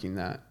and working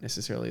that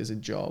necessarily as a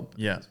job.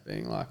 Yeah. As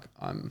being like,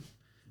 I'm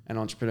an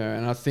entrepreneur.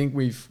 And I think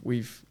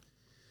we've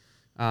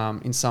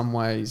in some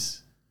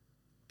ways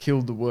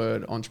killed the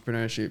word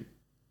entrepreneurship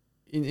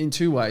in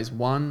two ways.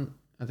 One,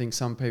 I think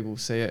some people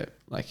see it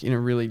like in a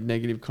really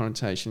negative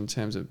connotation in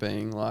terms of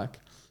being like,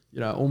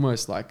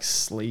 almost like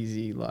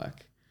sleazy,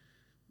 like,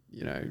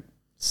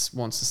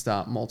 wants to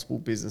start multiple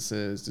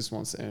businesses, just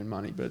wants to earn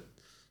money, but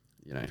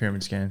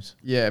pyramid schemes.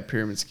 Yeah,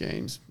 pyramid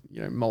schemes,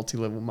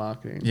 multi-level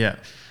marketing. Yeah.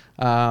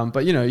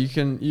 But you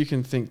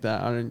can think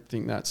that. I don't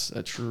think that's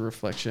a true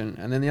reflection.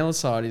 And then the other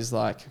side is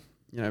like,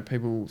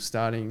 people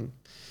starting,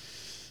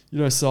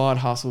 side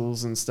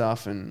hustles and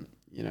stuff, and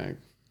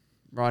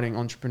writing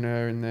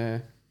entrepreneur in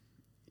their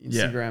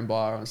Instagram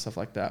bio and stuff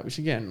like that. Which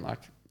again, like,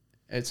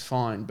 it's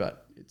fine,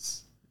 but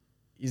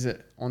is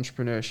it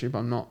entrepreneurship?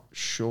 I'm not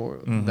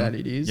sure that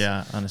it is.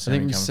 Yeah, I understand. I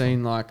think we've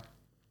seen like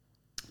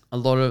a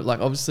lot of, like,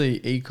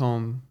 obviously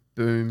e-com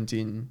boomed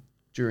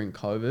during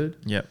COVID.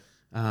 Yep.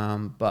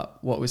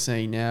 But what we're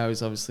seeing now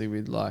is obviously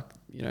with like,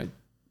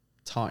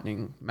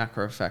 tightening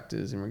macro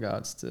factors in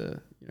regards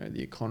to,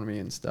 the economy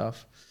and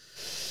stuff.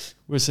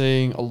 We're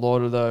seeing a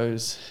lot of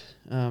those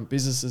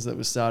businesses that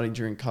were starting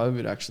during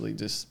COVID actually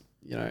just,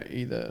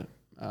 either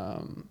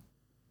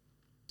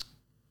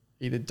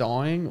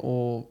dying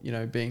or,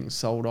 being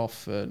sold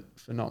off for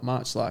not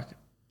much. Like,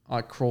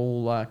 I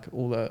crawl like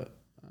all the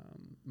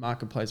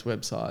marketplace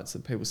websites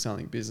that people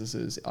selling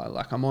businesses.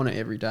 I'm on it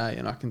every day,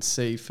 and I can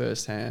see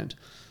firsthand,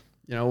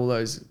 all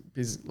those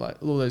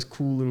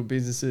cool little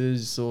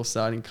businesses you saw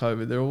starting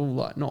COVID. They're all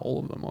like, not all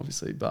of them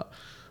obviously, but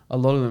a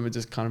lot of them are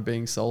just kind of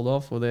being sold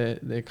off, or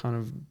they're kind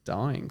of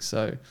dying.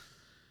 So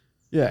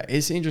yeah,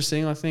 it's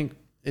interesting. I think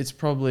it's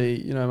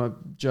probably,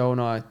 Joe and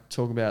I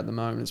talk about at the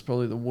moment, it's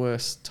probably the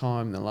worst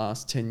time in the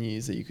last 10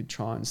 years that you could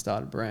try and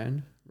start a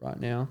brand right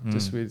now,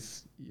 just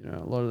with, a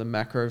lot of the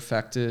macro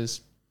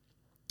factors.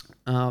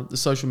 The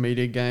social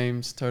media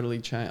games totally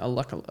changed.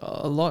 Like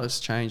a lot has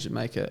changed to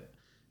make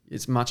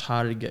it's much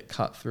harder to get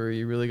cut through.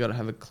 You really got to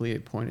have a clear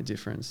point of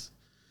difference.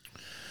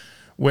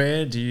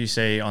 Where do you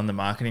see on the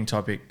marketing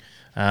topic?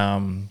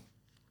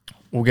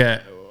 We'll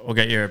get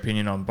your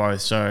opinion on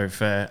both. So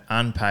for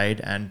unpaid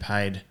and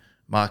paid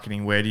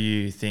marketing, where do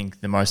you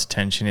think the most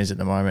attention is at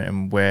the moment,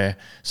 and where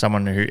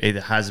someone who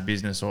either has a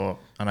business, or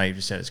I know you've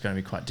just said it's going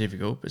to be quite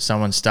difficult, but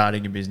someone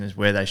starting a business,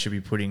 where they should be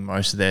putting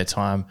most of their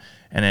time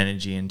and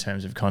energy in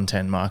terms of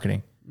content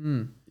marketing?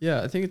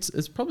 Yeah, I think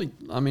it's probably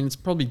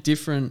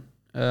different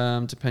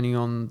depending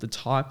on the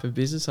type of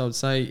business. I would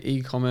say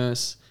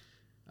e-commerce,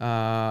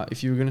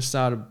 if you were going to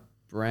start a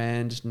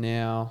brand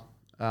now,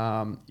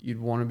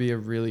 you'd want to be a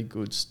really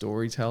good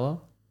storyteller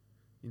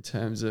in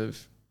terms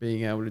of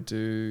being able to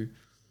do,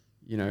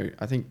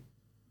 I think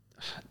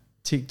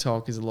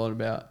TikTok is a lot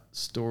about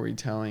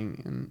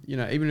storytelling, and,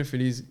 even if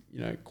it is,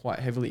 quite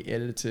heavily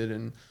edited,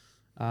 and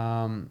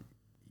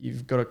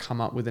you've got to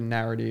come up with a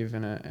narrative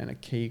and a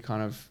key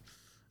kind of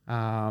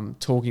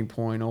talking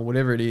point or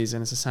whatever it is.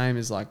 And it's the same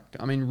as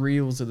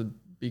reels are the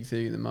big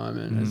thing at the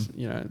moment, as,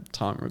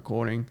 time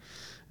recording.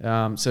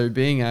 So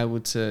being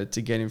able to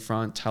get in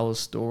front, tell a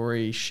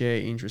story,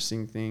 share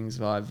interesting things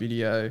via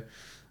video.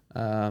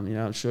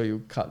 I'm sure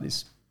you'll cut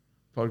this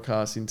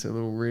podcast into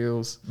little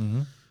reels.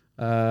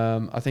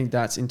 I think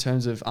that's, in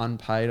terms of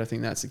unpaid, I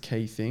think that's a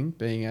key thing,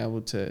 being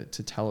able to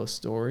tell a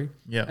story.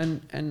 Yeah.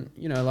 And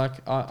I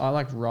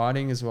like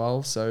writing as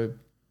well. So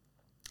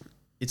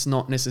it's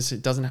not necessarily,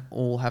 it doesn't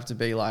all have to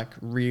be like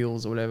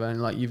reels or whatever.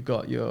 And like, you've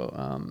got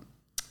your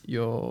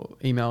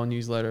email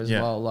newsletter as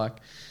well.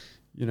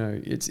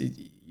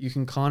 You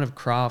can kind of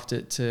craft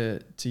it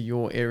to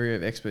your area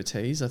of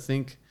expertise. I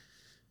think,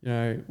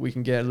 we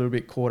can get a little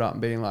bit caught up in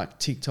being like,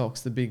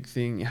 TikTok's the big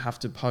thing. You have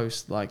to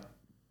post like,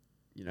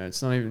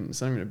 it's not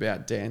even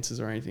about dances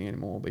or anything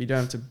anymore, but you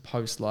don't have to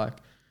post like,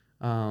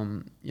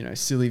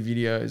 silly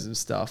videos and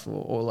stuff,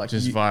 or like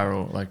just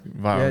viral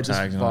tags, just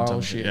and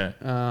viral shit.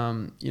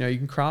 Yeah. You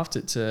can craft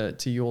it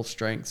to your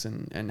strengths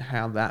and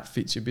how that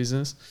fits your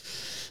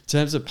business. In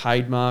terms of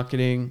paid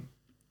marketing,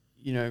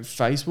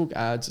 Facebook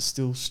ads are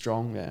still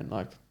strong, man.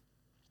 Like,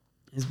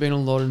 there's been a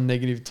lot of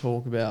negative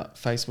talk about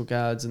Facebook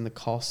ads and the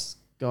costs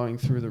going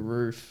through the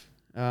roof.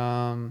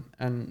 And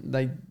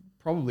they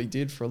probably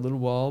did for a little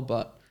while,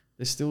 but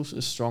they're still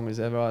as strong as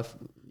ever.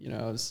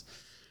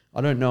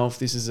 I don't know if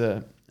this is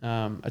a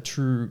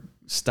true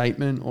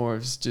statement or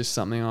if it's just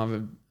something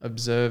I've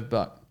observed,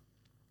 but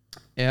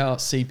our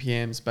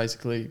CPMs,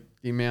 basically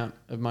the amount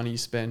of money you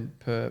spend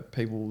per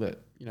people that,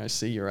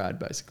 see your ad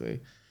basically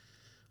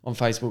on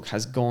Facebook,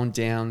 has gone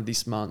down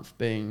this month,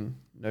 being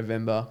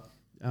November,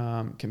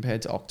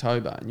 compared to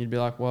October. And you'd be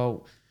like,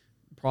 well,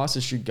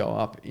 prices should go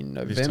up in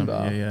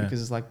November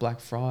because it's like Black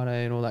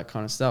Friday and all that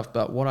kind of stuff.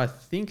 But what I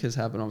think has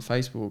happened on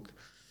Facebook,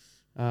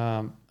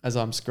 as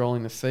I'm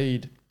scrolling the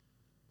feed,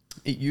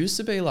 it used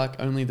to be like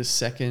only the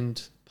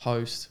second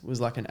post was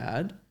like an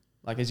ad.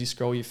 Like, as you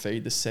scroll your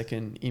feed, the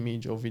second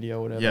image or video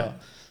or whatever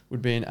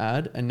would be an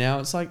ad. And now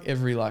it's like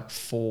every like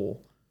 4.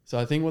 So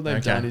I think what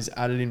they've done is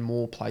added in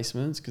more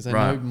placements because they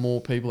know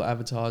more people are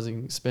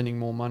advertising, spending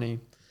more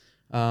money,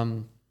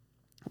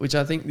 which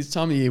I think this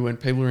time of year when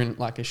people are in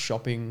like a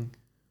shopping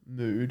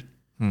mood,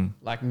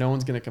 like no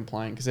one's going to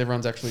complain because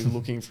everyone's actually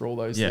looking for all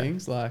those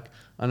things. Like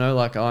I know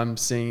like I'm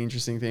seeing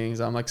interesting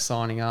things. I'm like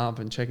signing up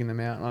and checking them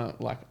out.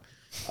 And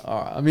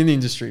I'm in the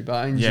industry, but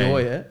I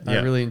enjoy it. I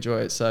really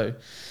enjoy it. So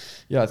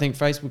yeah, I think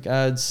Facebook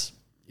ads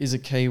is a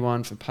key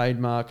one for paid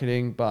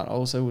marketing, but I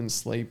also wouldn't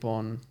sleep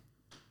on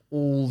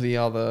all the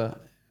other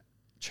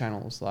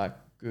channels like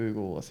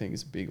Google. I think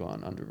is a big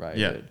one, underrated.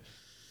 Yeah.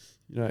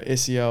 You know,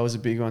 SEO is a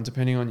big one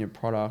depending on your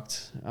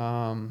product.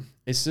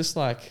 It's just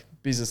like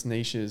business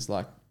niches,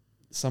 like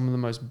some of the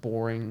most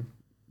boring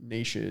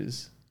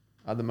niches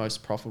are the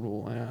most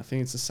profitable. And I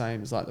think it's the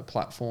same as like the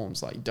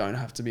platforms. Like you don't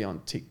have to be on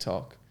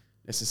TikTok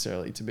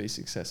necessarily to be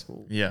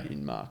successful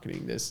in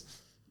marketing. There's,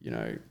 you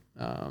know,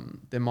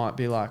 there might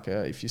be like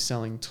if you're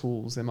selling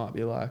tools, there might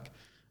be like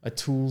a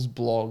tools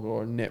blog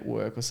or a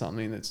network or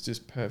something that's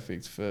just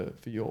perfect for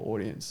your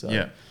audience. So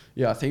I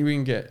think we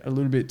can get a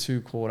little bit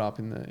too caught up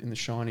in the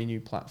shiny new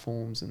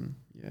platforms and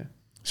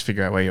just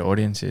figure out where your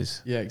audience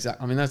is. Yeah,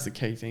 exactly. I mean, that's the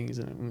key thing,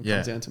 isn't it? When it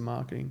comes down to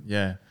marketing.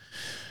 Yeah.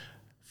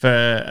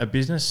 For a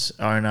business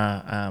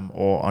owner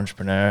or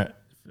entrepreneur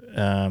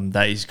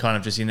that is kind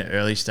of just in the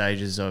early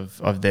stages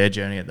of their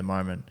journey at the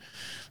moment,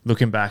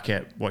 looking back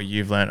at what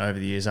you've learned over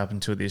the years up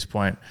until this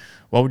point,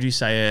 what would you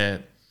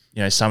say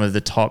are some of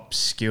the top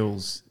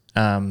skills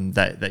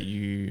that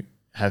you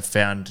have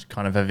found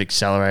kind of have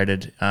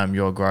accelerated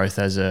your growth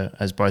as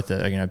both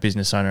a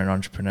business owner and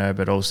entrepreneur,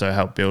 but also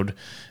help build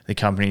the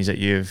companies that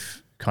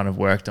you've kind of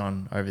worked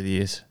on over the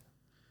years?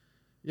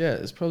 Yeah,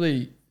 there's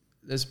probably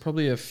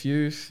a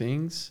few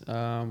things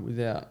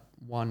without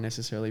one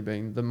necessarily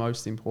being the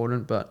most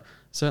important, but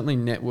certainly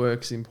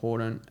network's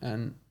important.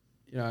 And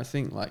I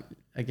think like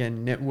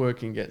again,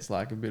 networking gets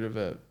like a bit of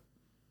a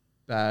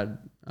bad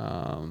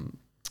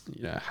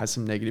has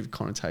some negative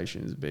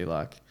connotations. It'd be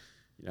like,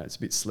 it's a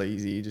bit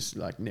sleazy, just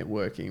like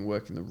networking,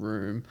 work in the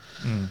room.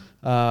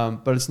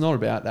 But it's not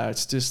about that.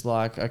 It's just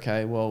like,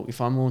 okay, well,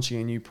 if I'm launching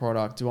a new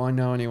product, do I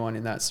know anyone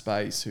in that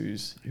space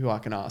who I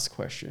can ask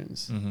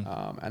questions?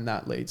 And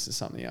that leads to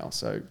something else.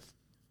 So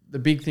the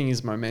big thing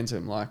is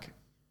momentum. Like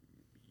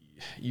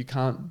you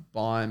can't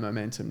buy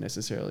momentum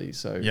necessarily.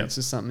 So it's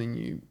just something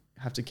you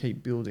have to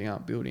keep building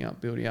up.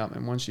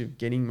 And once you're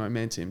getting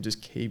momentum,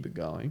 just keep it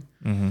going.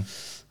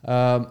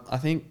 I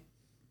think,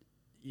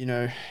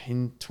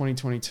 in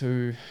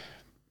 2022,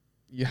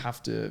 you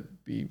have to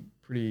be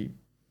pretty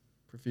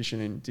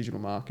proficient in digital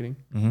marketing.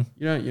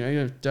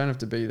 You don't have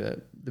to be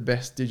the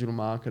best digital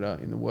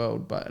marketer in the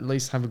world, but at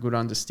least have a good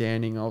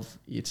understanding of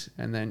it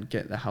and then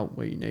get the help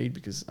where you need,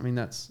 because I mean,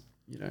 that's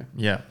where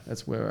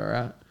we're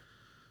at.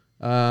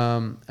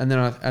 And then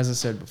as I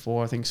said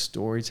before, I think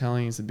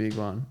storytelling is the big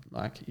one.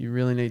 Like you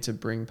really need to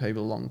bring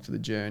people along for the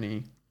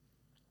journey.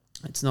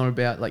 It's not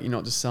about like, you're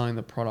not just selling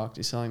the product,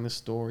 you're selling the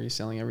story, you're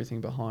selling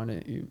everything behind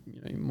it. You're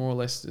more or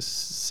less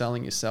just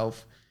selling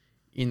yourself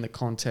in the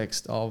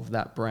context of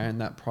that brand,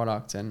 that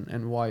product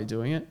and why you're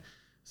doing it.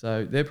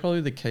 So they're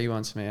probably the key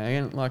ones for me.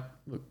 Again, I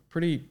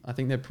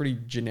think they're pretty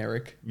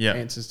generic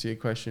answers to your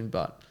question,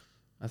 but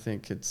I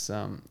think it's,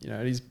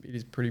 it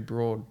is pretty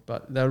broad,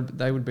 but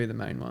they would be the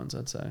main ones,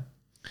 I'd say.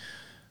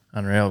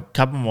 Unreal.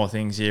 Couple more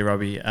things here,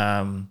 Robbie.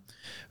 On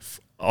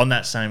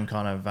that same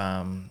kind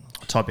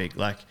of topic,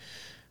 like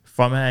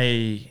from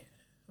the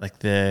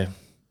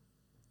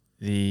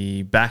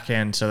back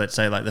end, so let's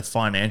say like the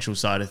financial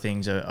side of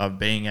things of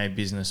being a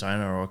business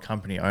owner or a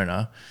company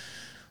owner,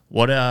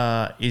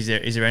 is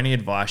there any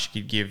advice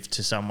you could give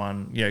to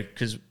someone,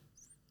 because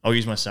I'll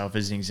use myself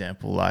as an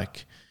example,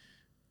 like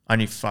I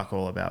knew fuck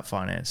all about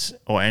finance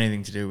or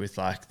anything to do with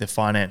like the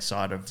finance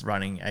side of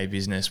running a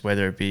business,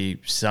 whether it be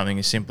something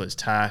as simple as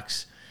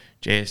tax,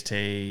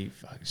 GST,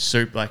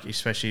 super, like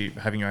especially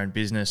having your own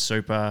business,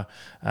 super,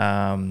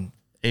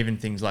 even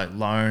things like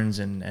loans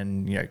and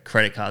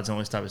credit cards and all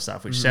this type of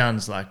stuff, which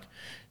sounds like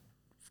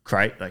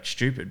great, like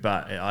stupid,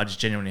 but I just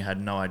genuinely had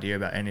no idea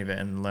about any of it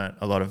and learnt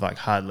a lot of like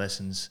hard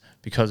lessons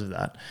because of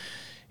that.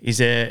 Is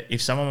there,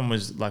 if someone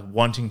was like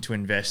wanting to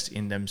invest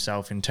in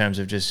themselves in terms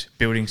of just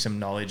building some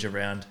knowledge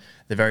around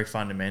the very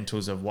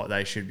fundamentals of what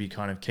they should be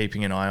kind of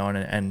keeping an eye on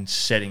and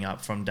setting up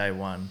from day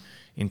one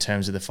in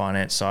terms of the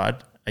finance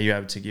side, are you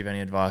able to give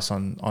any advice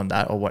on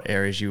that, or what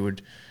areas you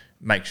would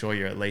make sure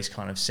you're at least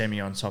kind of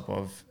semi on top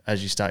of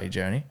as you start your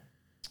journey?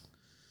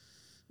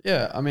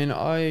 Yeah, I mean,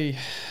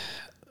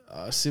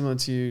 similar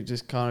to you,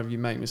 just kind of you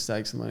make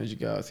mistakes and learn as you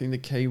go. I think the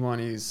key one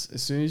is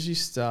as soon as you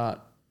start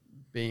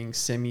being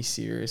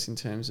semi-serious in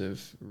terms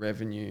of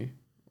revenue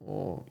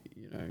or,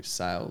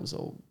 sales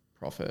or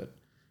profit,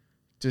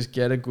 just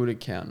get a good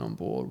accountant on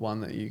board,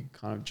 one that you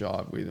kind of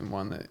jive with and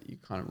one that you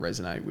kind of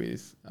resonate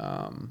with.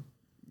 Our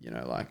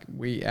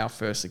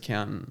first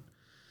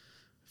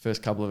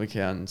couple of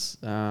accountants,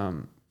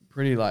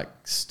 pretty like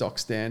stock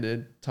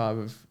standard type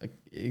of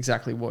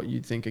exactly what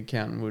you'd think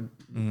accountant would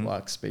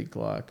speak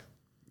like,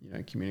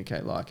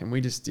 communicate like, and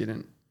we just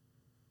didn't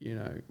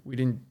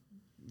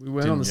we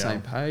weren't on the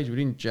same page. We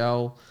didn't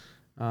gel.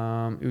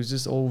 It was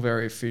just all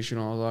very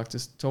official. I was like,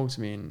 just talk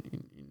to me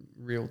in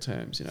real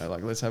terms, you know,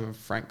 like let's have a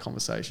frank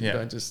conversation.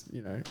 Don't just,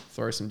 you know,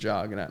 throw some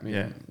jargon at me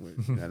and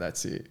you know,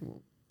 that's it.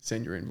 We'll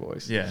send your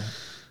invoice.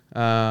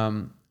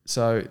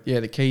 So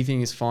the key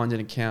thing is find an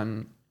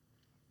accountant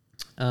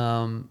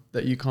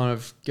that you kind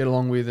of get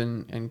along with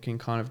and can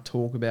kind of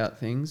talk about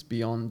things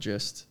beyond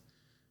just,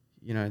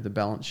 you know, the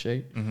balance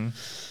sheet. You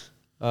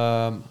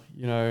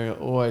know,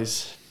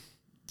 always,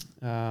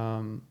 you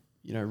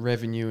know,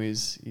 revenue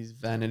is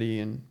vanity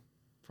and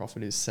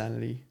profit is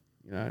sanity.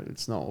 You know,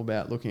 it's not all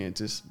about looking at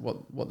just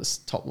what the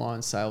top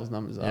line sales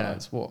numbers are.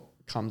 It's what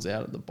comes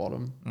out at the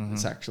bottom.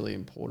 It's actually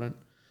important.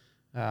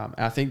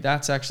 I think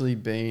that's actually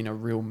been a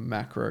real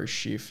macro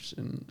shift,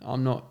 and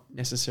I'm not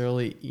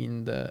necessarily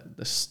in the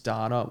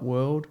startup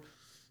world,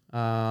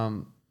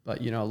 but,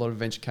 you know, a lot of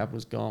venture capital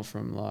has gone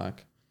from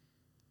like,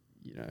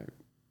 you know,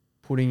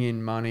 putting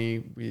in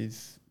money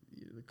with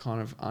the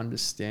kind of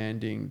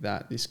understanding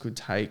that this could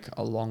take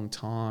a long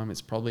time.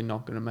 It's probably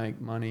not going to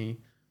make money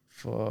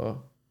for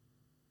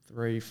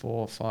 3,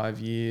 4, 5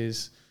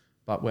 years,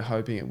 but we're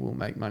hoping it will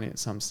make money at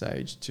some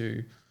stage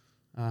too.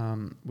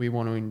 We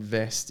want to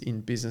invest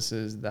in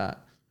businesses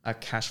that are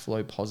cash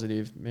flow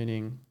positive,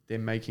 meaning they're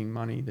making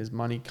money. There's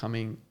money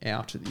coming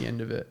out at the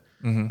end of it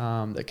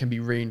that can be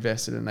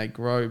reinvested and they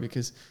grow.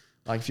 Because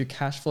like if you're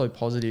cash flow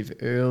positive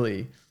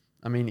early,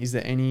 I mean, is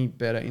there any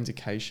better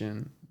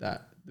indication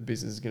that the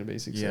business is going to be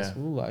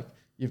successful? Like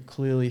you've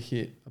clearly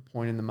hit a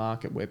point in the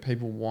market where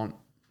people want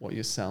what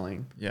you're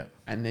selling.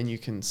 And then you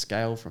can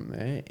scale from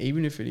there.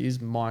 Even if it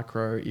is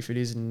micro, if it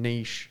is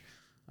niche,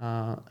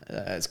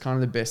 it's kind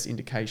of the best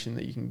indication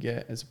that you can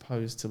get, as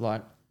opposed to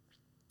like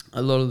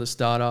a lot of the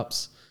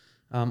startups.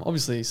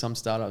 Obviously some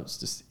startups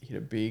just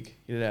hit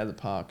it out of the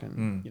park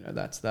and you know,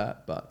 that's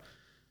that. But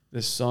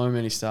there's so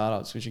many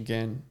startups, which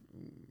again,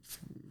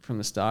 from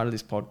the start of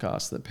this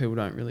podcast, that people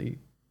don't really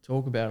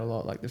talk about a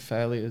lot, like the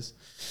failures,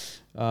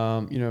 you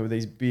know, with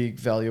these big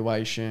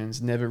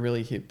valuations, never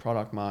really hit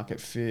product market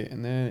fit,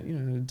 and they're, you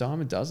know, a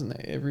dime a dozen,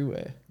 they're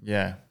everywhere.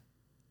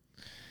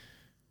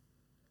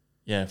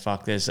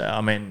 There's,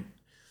 I mean,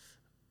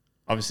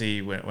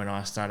 obviously when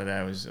I started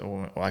out, it was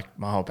all, like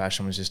my whole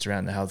passion was just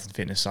around the health and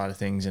fitness side of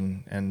things,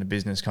 and the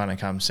business kind of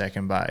comes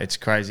second. But it's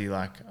crazy,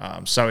 like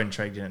I'm so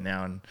intrigued in it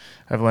now and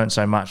I've learned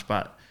so much,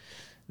 but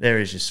there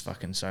is just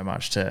fucking so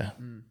much to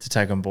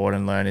take on board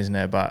and learn, isn't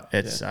there? But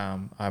it's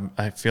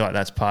I feel like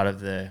that's part of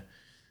the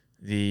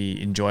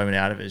enjoyment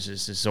out of it. Is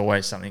just there's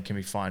always something can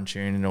be fine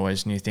tuned and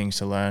always new things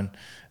to learn.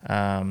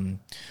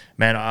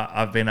 Man,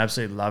 I've been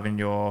absolutely loving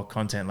your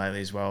content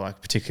lately as well, like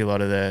particularly a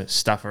lot of the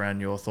stuff around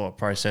your thought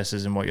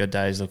processes and what your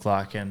days look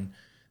like and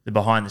the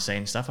behind the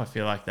scenes stuff. I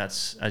feel like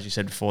that's, as you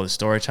said before, the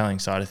storytelling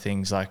side of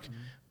things, like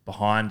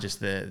behind just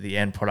the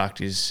end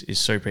product is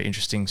super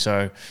interesting.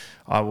 So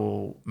I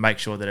will make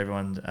sure that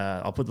everyone,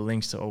 I'll put the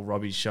links to all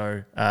Robbie's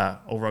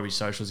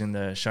socials in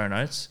the show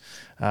notes.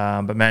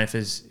 But man,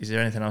 is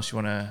there anything else you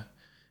want to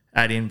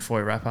add in before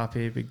we wrap up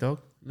here, big dog?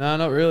 No,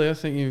 not really. I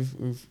think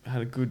we've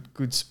had a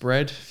good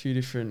spread, a few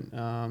different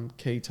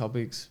key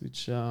topics,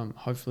 which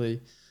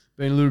hopefully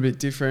been a little bit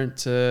different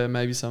to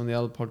maybe some of the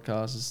other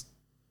podcasts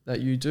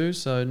that you do.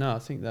 So no, I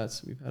think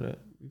we've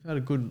had a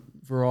good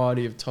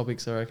variety of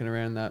topics, I reckon,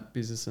 around that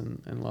business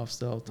and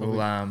lifestyle topic.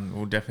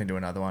 We'll definitely do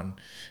another one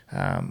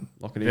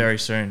very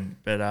soon.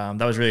 But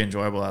that was really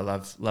enjoyable. I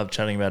love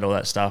chatting about all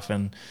that stuff,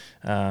 and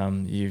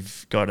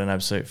you've got an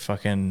absolute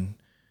fucking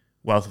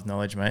wealth of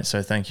knowledge, mate.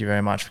 So thank you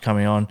very much for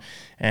coming on.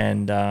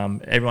 And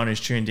everyone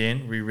who's tuned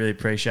in, we really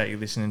appreciate you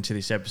listening to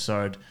this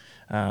episode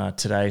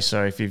today.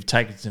 So if you've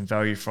taken some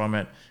value from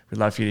it, we'd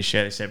love for you to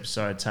share this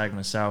episode, tag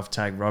myself,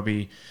 tag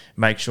Robbie.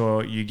 Make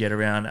sure you get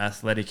around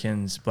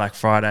Athletikan's Black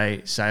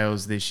Friday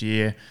sales this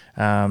year.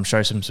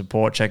 Show some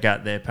support. Check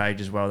out their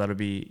page as well. That'll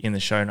be in the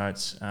show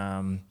notes.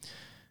 And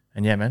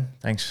yeah, man,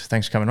 thanks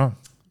for coming on.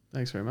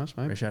 Thanks very much,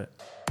 mate. Appreciate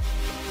it.